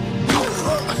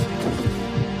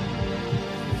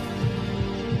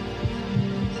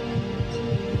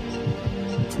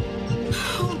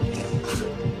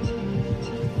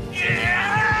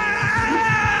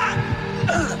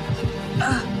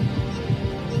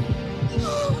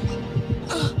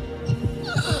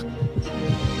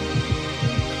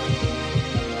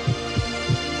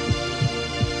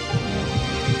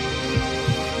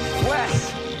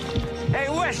 Wes! Hey,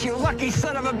 Wes, you lucky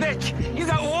son of a bitch! You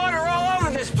got water all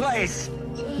over this place!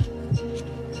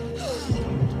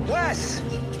 Wes!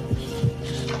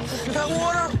 You got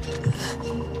water?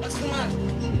 What's the matter?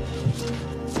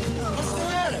 What's the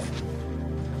matter?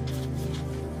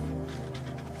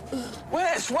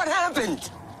 Wes, what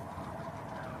happened?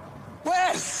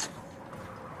 Wes!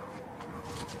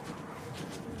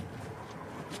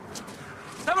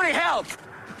 Somebody help!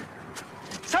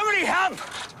 Somebody help!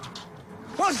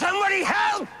 Will somebody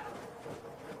help?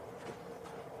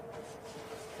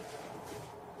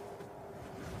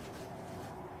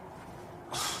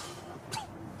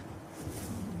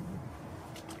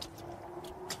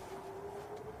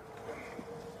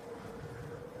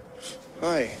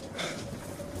 Hi.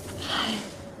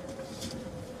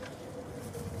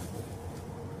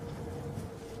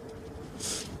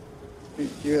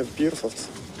 You have beautiful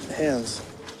hands.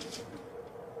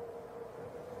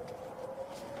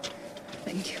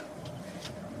 Thank you.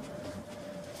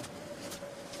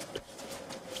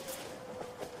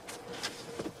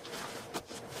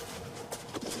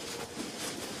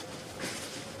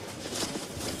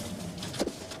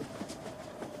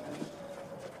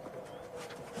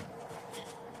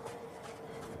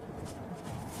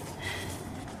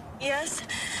 Yes?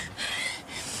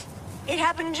 It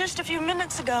happened just a few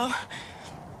minutes ago.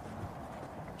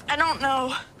 I don't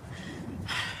know.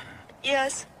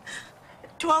 Yes.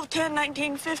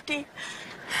 12/10/1950.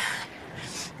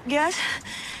 Yes?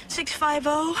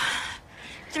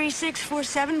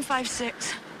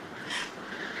 650-364756.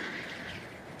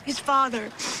 His father.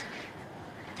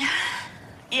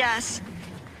 Yes.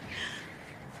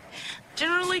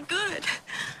 Generally good.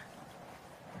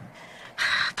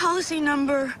 Policy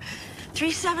number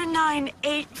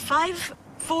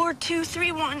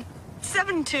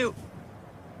 379-854-23172.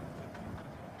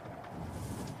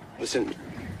 Listen,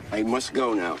 I must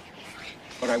go now.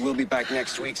 But I will be back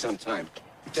next week sometime.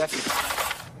 Definitely.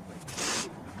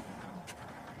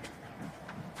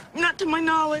 Not to my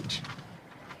knowledge.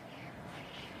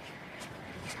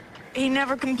 He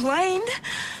never complained.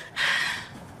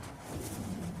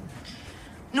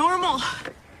 Normal.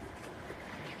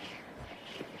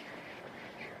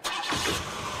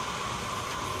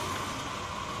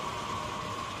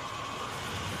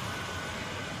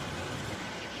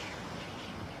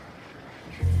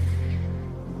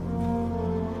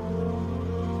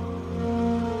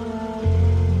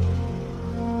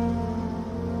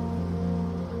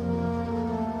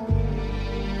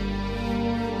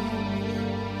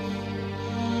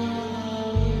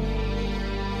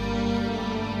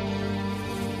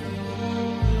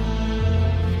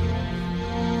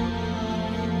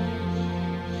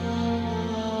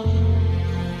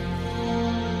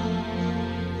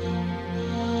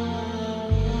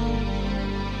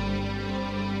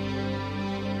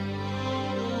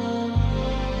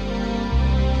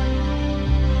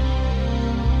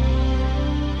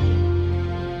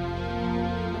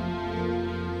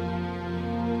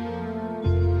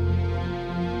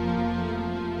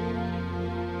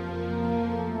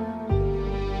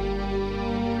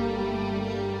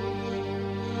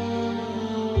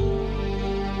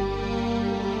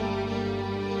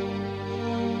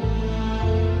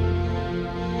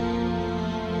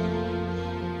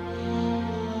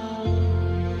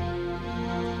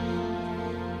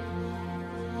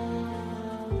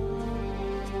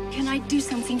 I do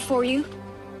something for you?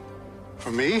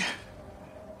 For me?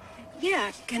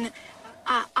 Yeah, can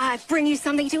I bring you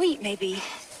something to eat, maybe?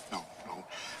 No.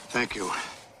 Thank you. Are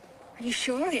you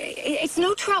sure? It's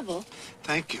no trouble.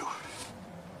 Thank you.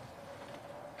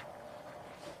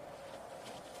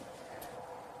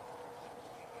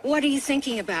 What are you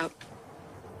thinking about?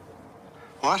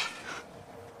 What?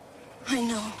 I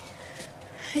know.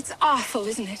 It's awful,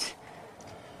 isn't it?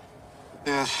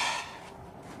 Yes.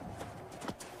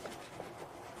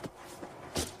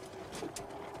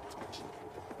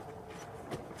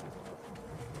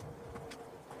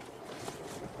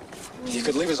 If you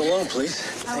could leave us alone, please.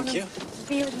 Thank you.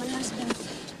 Be with my husband.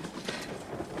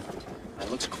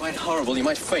 That looks quite horrible. You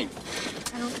might faint.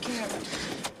 I don't care.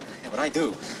 Yeah, but I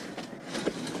do.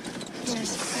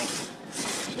 Yes. Thank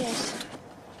you. Yes.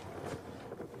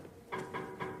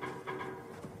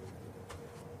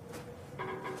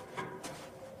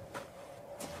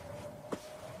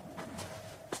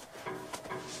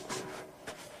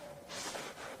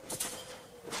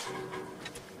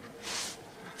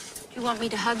 You want me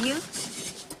to hug you?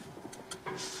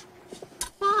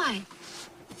 Why?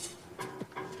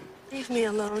 Leave me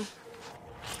alone.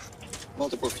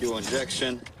 Multiple fuel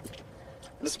injection.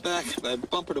 And it's backed by a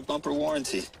bumper-to-bumper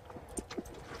warranty.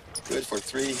 Good for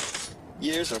 3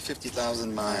 years or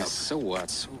 50,000 miles. So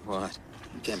what?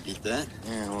 You can't beat that.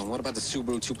 Yeah, well, what about the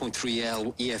Subaru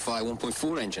 2.3L EFI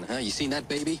 1.4 engine, huh? You seen that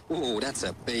baby? Whoa, that's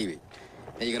a baby.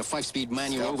 Hey, you got a 5-speed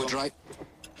manual overdrive.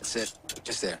 That's it.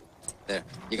 Just there. There.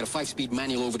 You got a 5-speed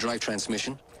manual overdrive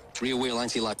transmission, rear wheel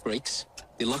anti-lock brakes,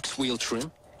 deluxe wheel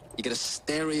trim. You got a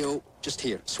stereo just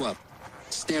here, swap.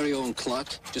 Stereo and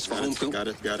clock just for home comfort. Got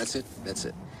it. That's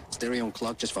it. Stereo and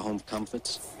clock just for home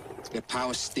comforts. You got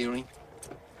power steering.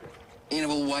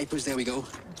 Interval wipers, there we go.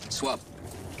 Swap.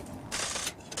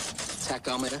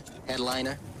 Tachometer,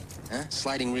 headliner,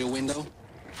 sliding rear window,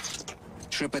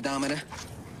 trip odometer.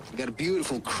 You got a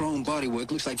beautiful chrome bodywork.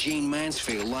 Looks like Jane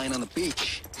Mansfield lying on the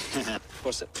beach.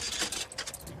 What's it?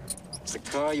 It's the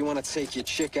car you want to take your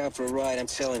chick out for a ride, I'm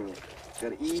telling you.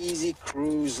 Got easy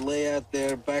cruise layout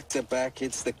there, back to back.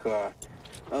 It's the car.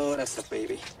 Oh, that's the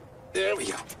baby. There we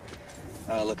go.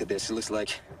 Oh, look at this. It looks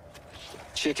like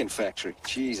chicken factory.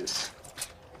 Jesus.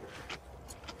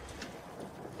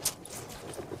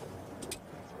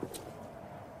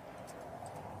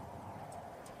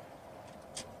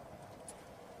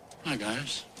 Hi,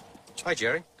 guys. Hi,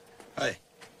 Jerry. Hi.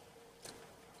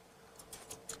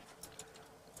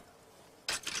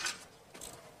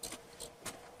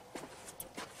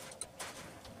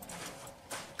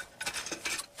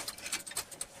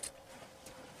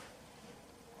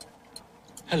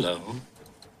 Hello.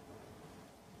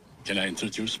 Can I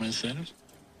introduce myself?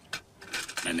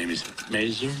 My name is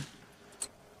Mazer,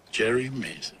 Jerry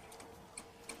Mazer.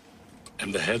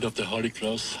 I'm the head of the Holy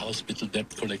Cross Hospital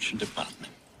Debt Collection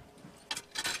Department.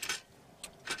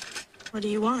 What do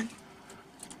you want?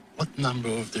 What number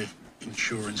of the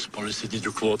insurance policy did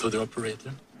you quote to the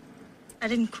operator? I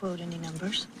didn't quote any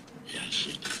numbers. Yes,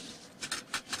 you did.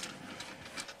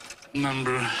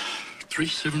 Number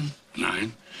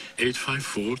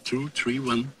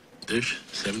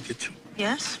 379-854-231-72.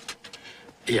 Yes?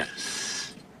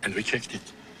 Yes. And we checked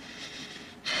it.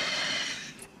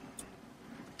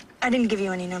 I didn't give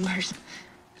you any numbers.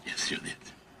 Yes, you did.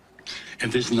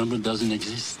 And this number doesn't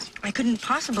exist. I couldn't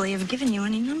possibly have given you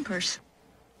any numbers.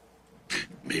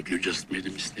 Maybe you just made a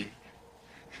mistake.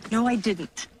 No, I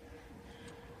didn't.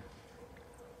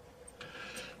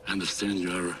 I understand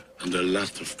you are under a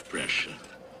lot of pressure.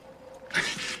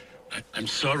 I'm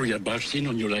sorry I barged in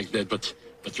on you like that, but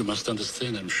you must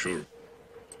understand, I'm sure.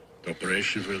 The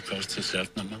operation will cost a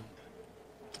certain amount.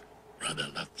 Rather a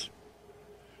lot.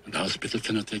 And the hospital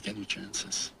cannot take any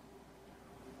chances.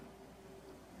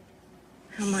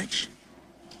 How much?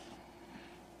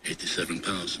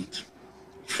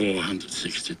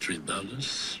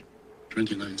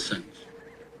 $87,463.29.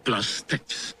 Plus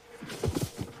tax.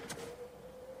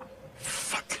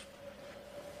 Fuck.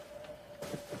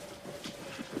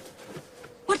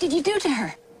 What did you do to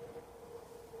her?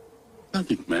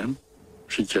 Nothing, ma'am.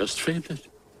 She just fainted.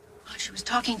 Oh, she was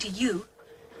talking to you.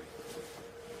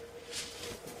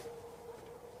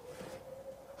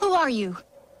 Who are you?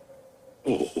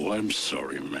 Oh, I'm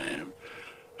sorry, ma'am.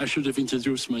 I should have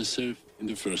introduced myself in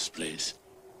the first place.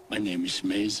 My name is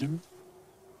Mazer,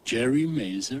 Jerry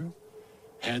Mazer,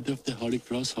 head of the Holy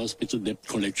Cross Hospital Debt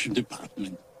Collection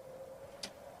Department.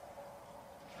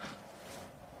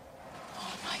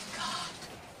 Oh, my God.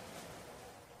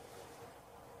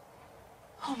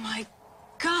 Oh, my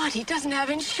God, he doesn't have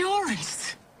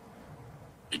insurance.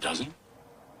 He doesn't?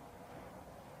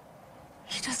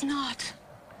 He does not.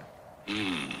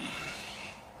 Hmm.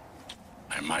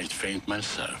 I might faint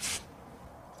myself.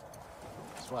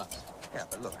 Swap. Yeah,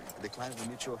 but look, the decline of the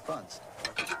mutual funds.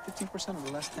 15% in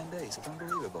the last 10 days. It's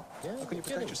unbelievable. Yeah, How can you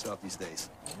protect yourself these days?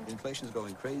 The inflation's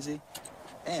going crazy.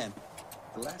 And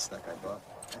the last stock I bought,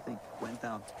 I think, went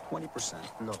down 20%.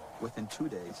 No. Within 2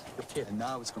 days. You're kidding. And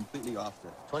now it's completely off the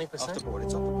 20%? Off the board.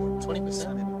 It's off the board.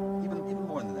 20%? Maybe even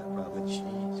more than that, probably.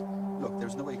 Jeez. Look,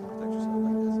 there's no way you can protect yourself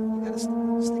like this. You gotta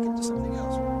stick it to something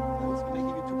else. It may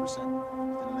give you 2%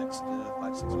 in the next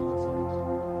 5-6 months.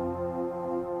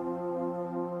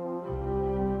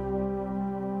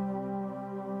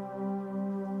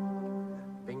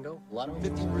 Bingo? Lotto?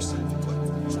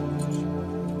 50%.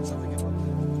 Something about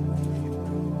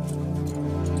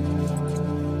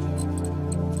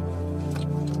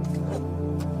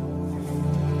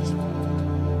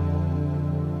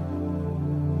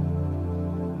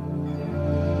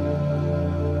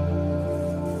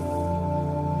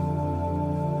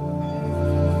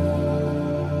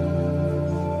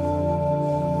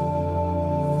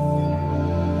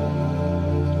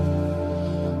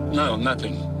No,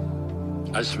 nothing.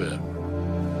 I swear.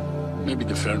 Maybe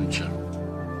the furniture.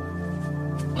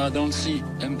 I don't see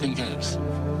anything else.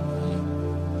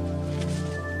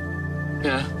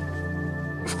 Yeah.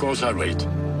 Of course I'll wait.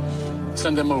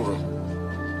 Send them over.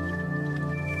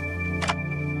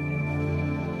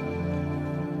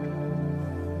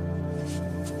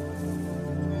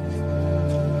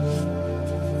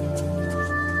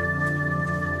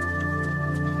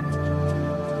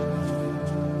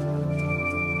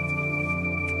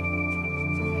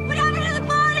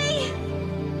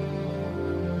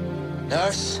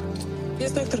 Nurse?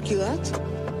 Yes, Dr. Gillard?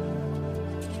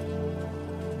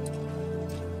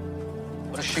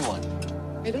 What does she want?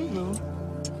 I don't know.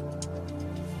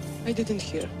 I didn't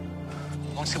hear.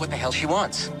 I won't see what the hell she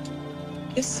wants.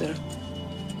 Yes, sir.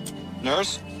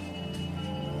 Nurse?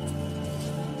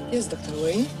 Yes, Dr.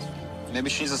 Wayne? Maybe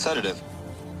she needs a sedative.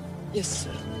 Yes,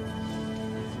 sir.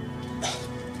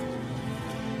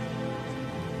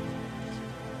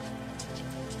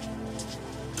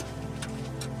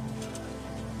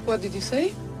 What did you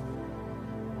say?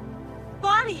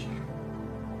 Body!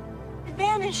 It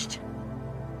vanished.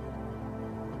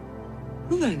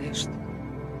 Who vanished?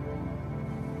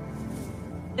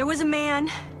 There was a man.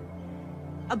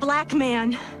 A black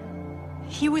man.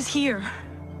 He was here.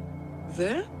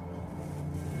 There?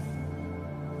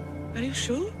 Are you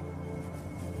sure?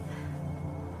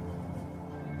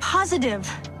 Positive.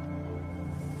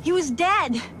 He was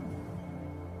dead.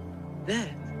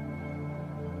 Dead?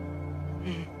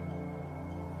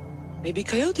 Maybe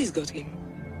coyotes got him.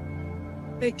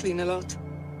 They clean a lot.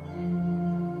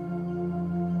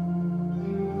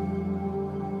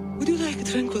 Would you like a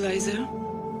tranquilizer?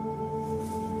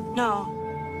 No.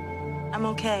 I'm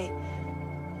okay.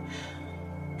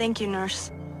 Thank you, nurse.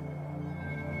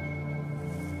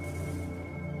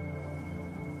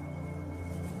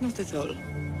 Not at all.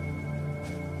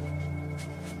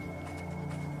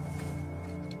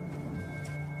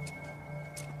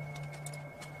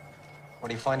 What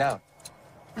do you find out?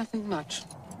 Nothing much.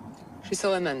 She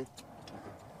saw a man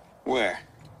Where?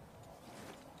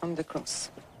 on the cross.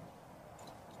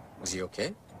 Was he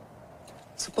okay?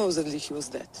 Supposedly he was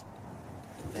dead.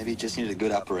 Maybe he just needed a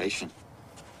good operation.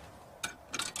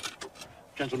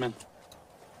 Gentlemen,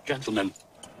 gentlemen,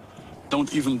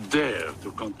 don't even dare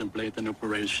to contemplate an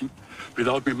operation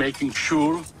without me making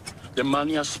sure the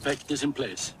money aspect is in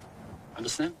place.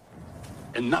 Understand?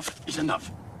 Enough is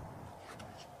enough.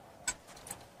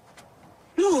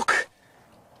 Look!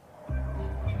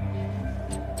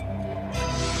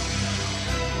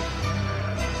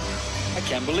 I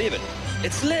can't believe it.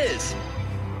 It's Liz.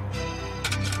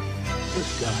 Good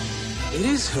God. It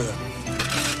is her.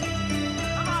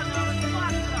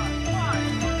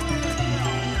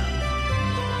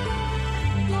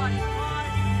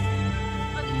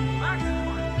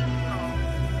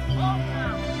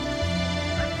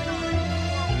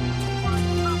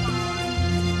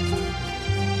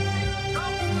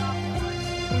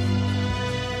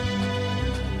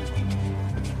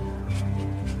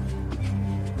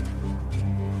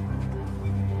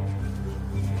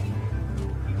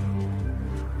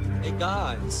 Hey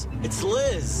guys, it's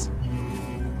Liz.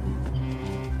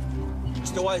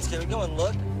 Mr. Weiss, can we go and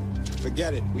look?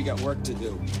 Forget it. We got work to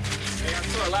do. Hey, I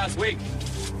saw her last week.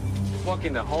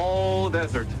 Walking the whole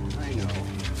desert. I know.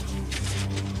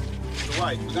 Mr.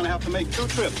 White, we're gonna have to make 2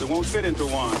 trips. It won't fit into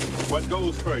one. What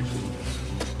goes first?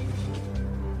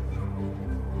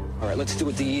 All right, let's do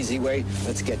it the easy way.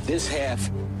 Let's get this half.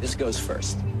 This goes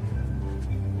first.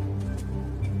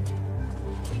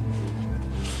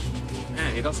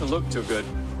 Man, he doesn't look too good.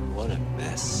 What a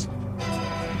mess.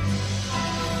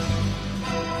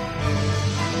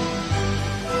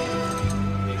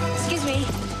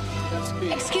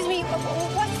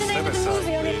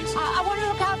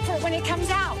 for it when it comes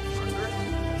out.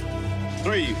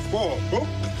 3, 4, whoop.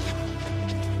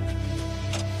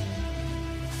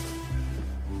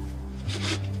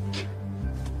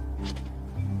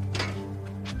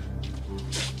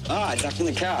 Ah, Ducking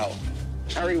the Cow.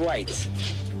 Harry White.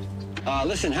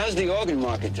 Listen, how's the organ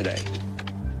market today?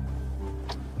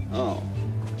 Oh,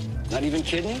 not even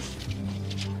kidneys?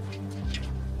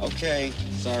 Okay,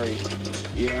 sorry.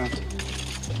 Yeah.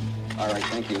 All right,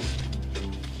 thank you.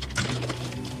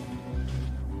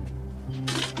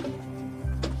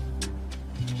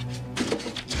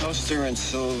 Toaster and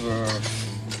silver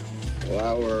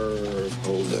flower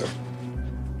holder.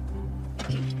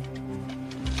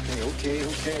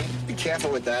 Okay. Be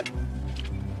careful with that.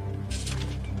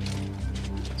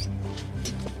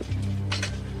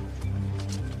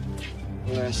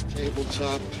 Glass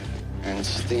tabletop and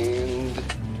stand.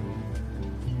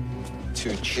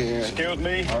 2 chairs. Excuse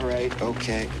me? All right,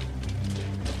 okay.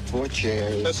 4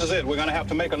 chairs. This is it. We're gonna have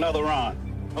to make another run.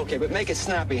 Okay, but make it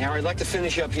snappy, Harry. I'd like to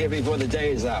finish up here before the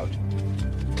day is out.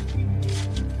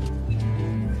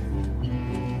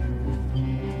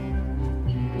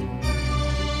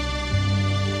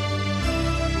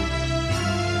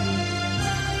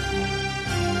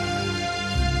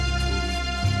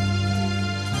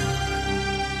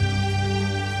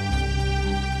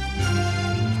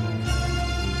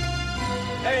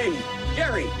 Hey,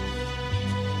 Jerry!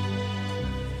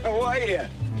 How are you?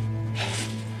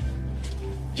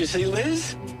 Did you see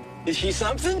Liz? Is she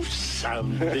something?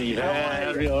 Something,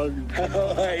 Harry. How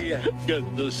are you?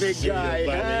 Good to see Big guy, you,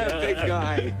 buddy. huh? Big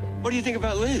guy. What do you think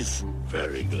about Liz?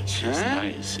 Very good. She's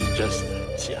nice. It's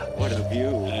just, yeah. What a view.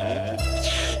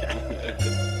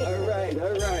 All right.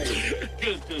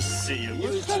 Good to see you.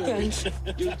 You too.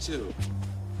 You too.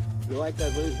 You like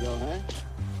that Liz, though, huh?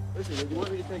 Listen, do you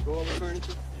want me to take all the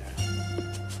furniture?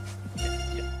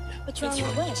 What's wrong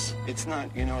with Liz? It's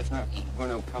not going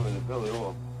to cover the bill at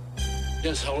all.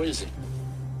 Yes, how is he?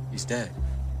 He's dead.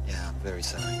 Yeah, I'm very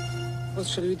sorry. What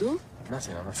shall we do?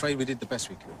 Nothing. I'm afraid we did the best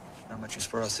we could. How much is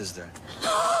for us, is there?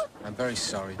 I'm very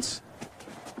sorry. It's...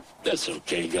 That's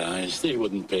okay, guys. They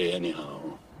wouldn't pay anyhow.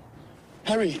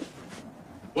 Harry,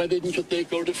 why didn't you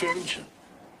take all the furniture?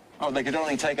 Oh, they could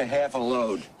only take a half a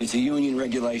load. It's a union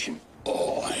regulation.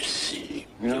 Oh, I see.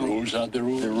 You know, the rules are the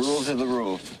rules. The rules are the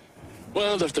rules.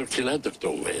 Well, Dr. Gillette, Dr.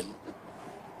 Wayne,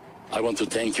 I want to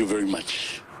thank you very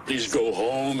much. Please go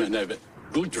home and have a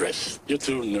good rest. You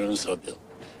too, Nurse Odell.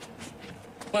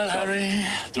 Well, Harry,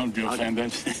 don't be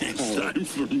offended. It's time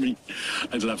for me.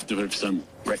 I'd love to have some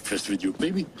breakfast with you.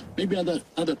 Maybe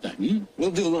other time. Hmm?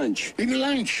 We'll do lunch. Maybe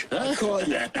lunch. Huh?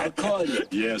 I'll call you.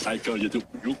 Yes, I call you too.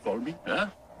 You call me, huh?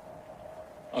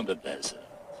 On the desert.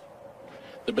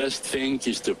 The best thing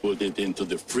is to put it into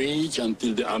the fridge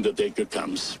until the undertaker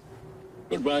comes.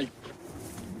 Goodbye.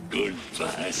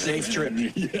 Goodbye. Safe trip.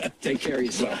 Yeah. Take care of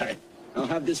yourself. Bye. I'll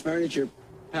have this furniture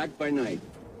packed by night.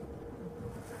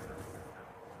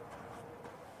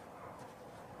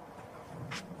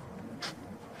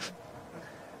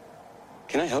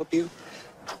 Can I help you?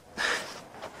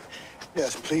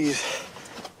 Yes, please.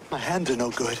 My hands are no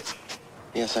good.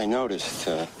 Yes, I noticed.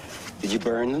 Did you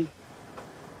burn them?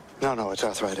 No, it's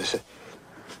arthritis.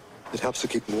 It helps to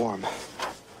keep them warm.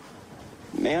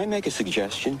 May I make a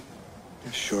suggestion?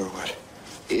 Sure, what?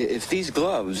 If these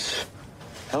gloves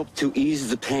help to ease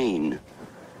the pain,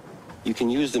 you can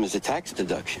use them as a tax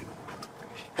deduction.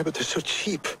 Yeah, but they're so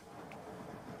cheap.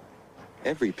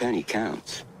 Every penny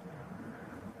counts.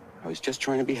 I was just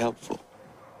trying to be helpful.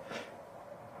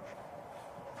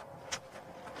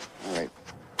 All right.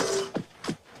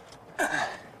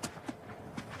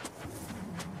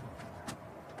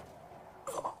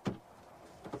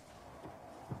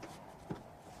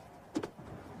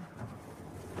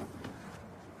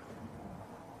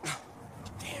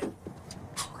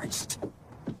 Christ.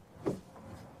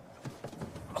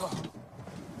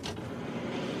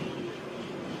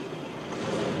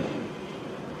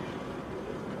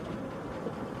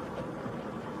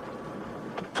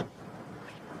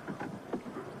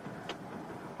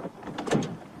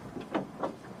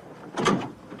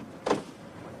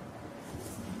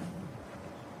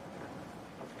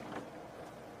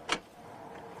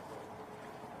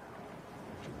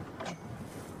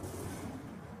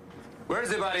 Where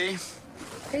is it, buddy?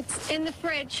 It's in the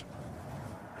fridge.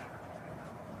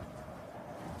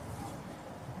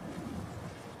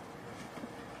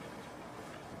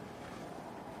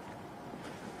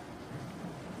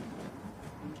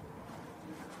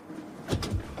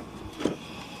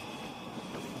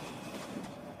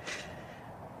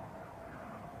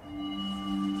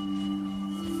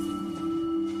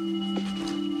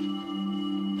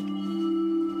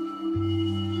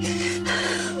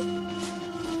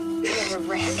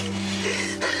 Rick.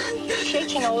 You're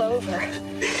shaking all over.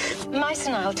 Mice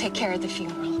and I'll take care of the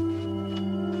funeral.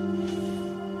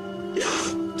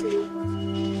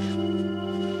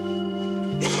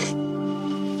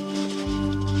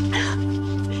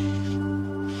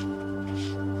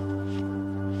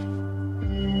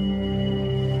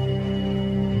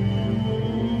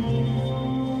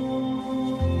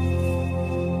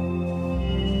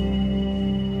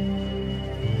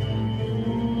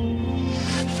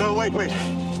 No, wait. I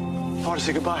want to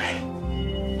say goodbye.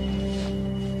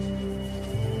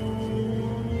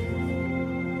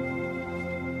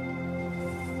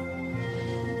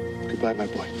 Goodbye, my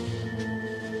boy.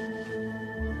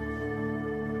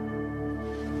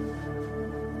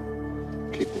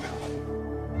 Keep well.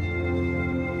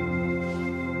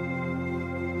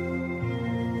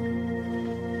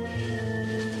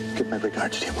 Give my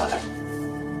regards to your mother.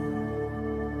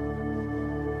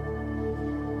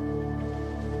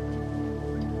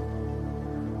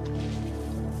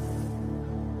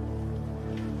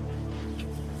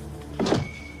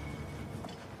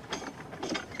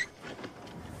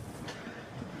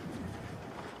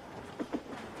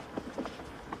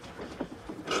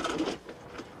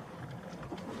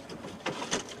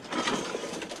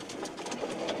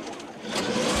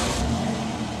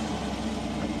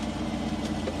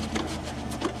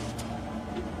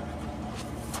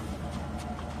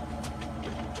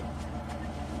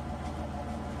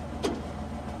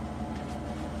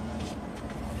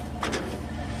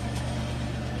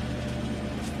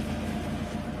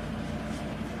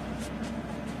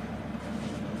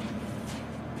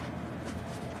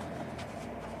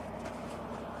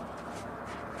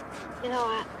 You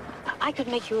know, I could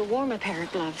make you a warmer pair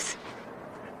of gloves.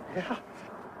 Yeah.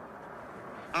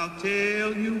 I'll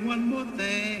tell you one more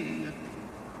thing,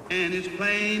 and it's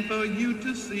plain for you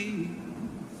to see.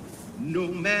 No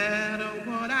matter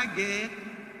what I get,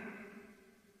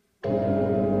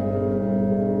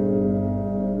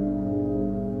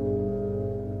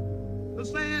 the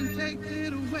sand takes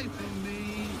it away from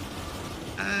me.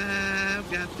 I've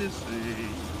got this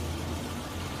sand,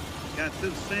 got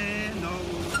the sand all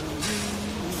over me.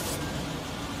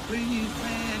 Please,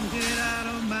 sand, get out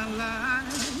of my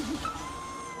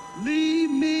life. Leave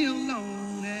me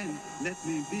alone and let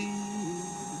me be.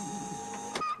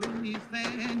 Please,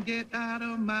 sand, get out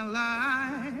of my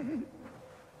life.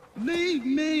 Leave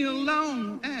me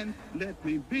alone and let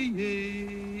me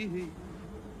be.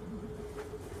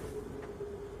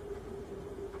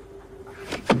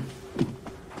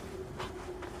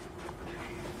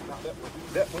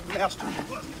 That was nasty.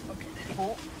 Okay.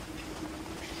 Oh.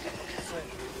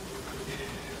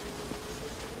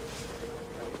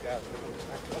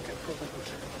 Okay, cool.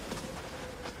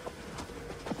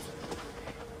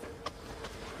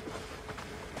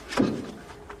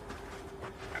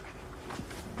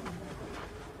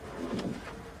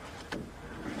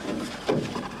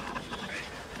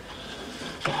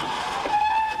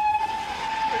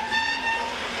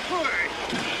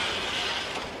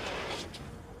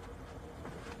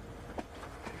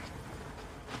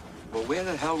 Well, where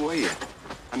the hell were you?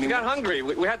 I mean, we got hungry.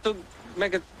 We had to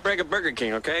make a break at Burger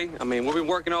King, okay? I mean, we've been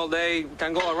working all day. We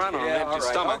can't go around on an empty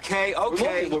stomach.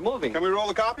 Okay. We're moving. Can we roll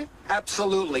a copy?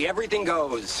 Absolutely. Everything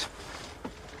goes.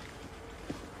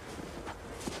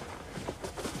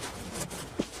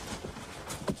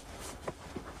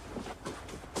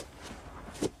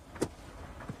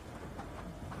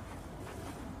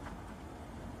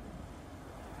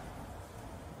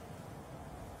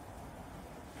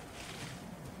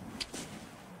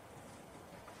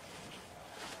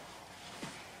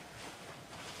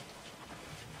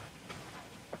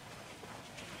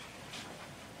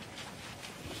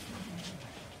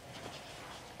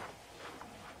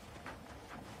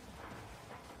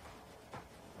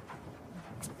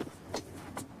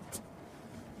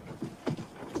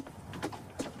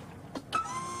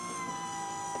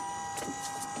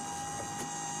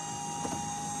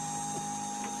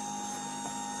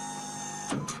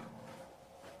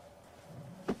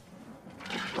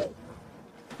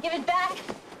 Give it back.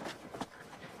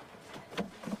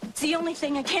 It's the only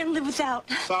thing I can't live without.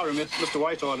 Sorry, Miss. Mr.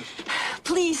 White's orders.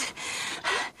 Please,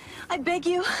 I beg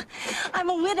you. I'm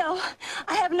a widow.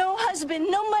 I have no husband,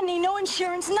 no money, no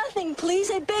insurance, nothing. Please,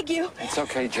 I beg you. It's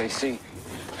okay, JC.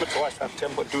 Mr. White's have to tell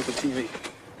me what to do with the TV.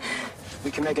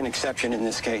 We can make an exception in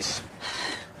this case.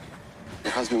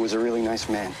 Your husband was a really nice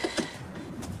man.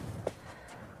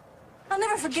 I'll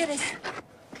never forget it.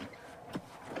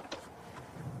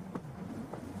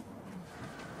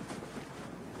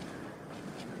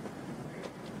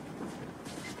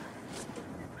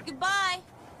 Goodbye.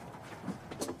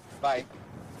 Bye.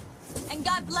 And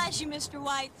God bless you, Mr.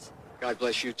 White. God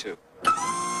bless you too.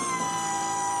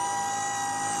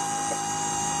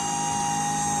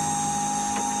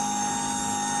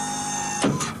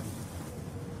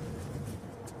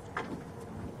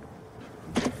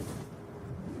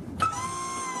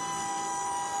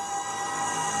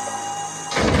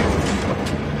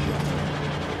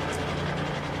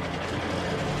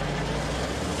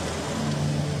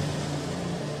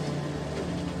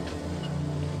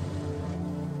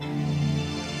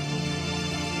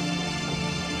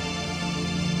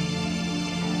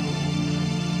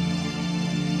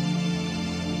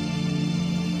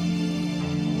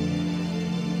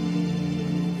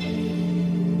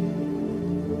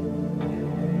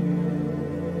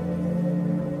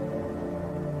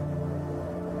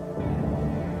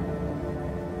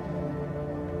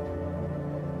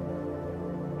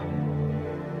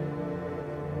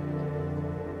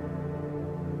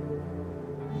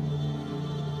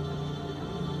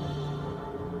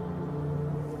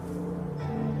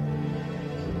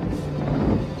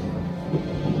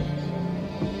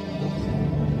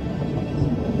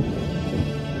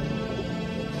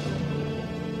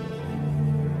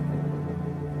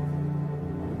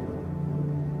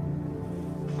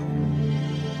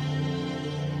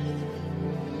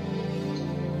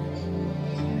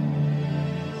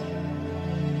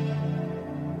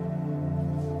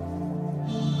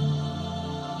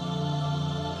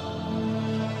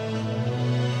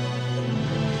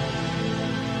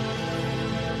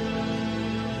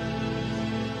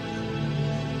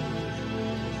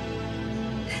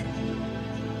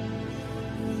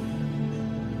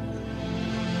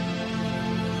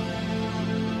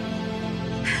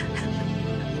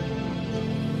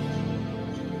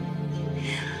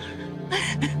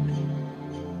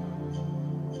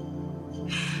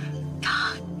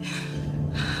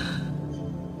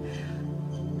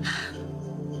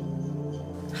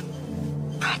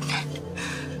 Pregnant.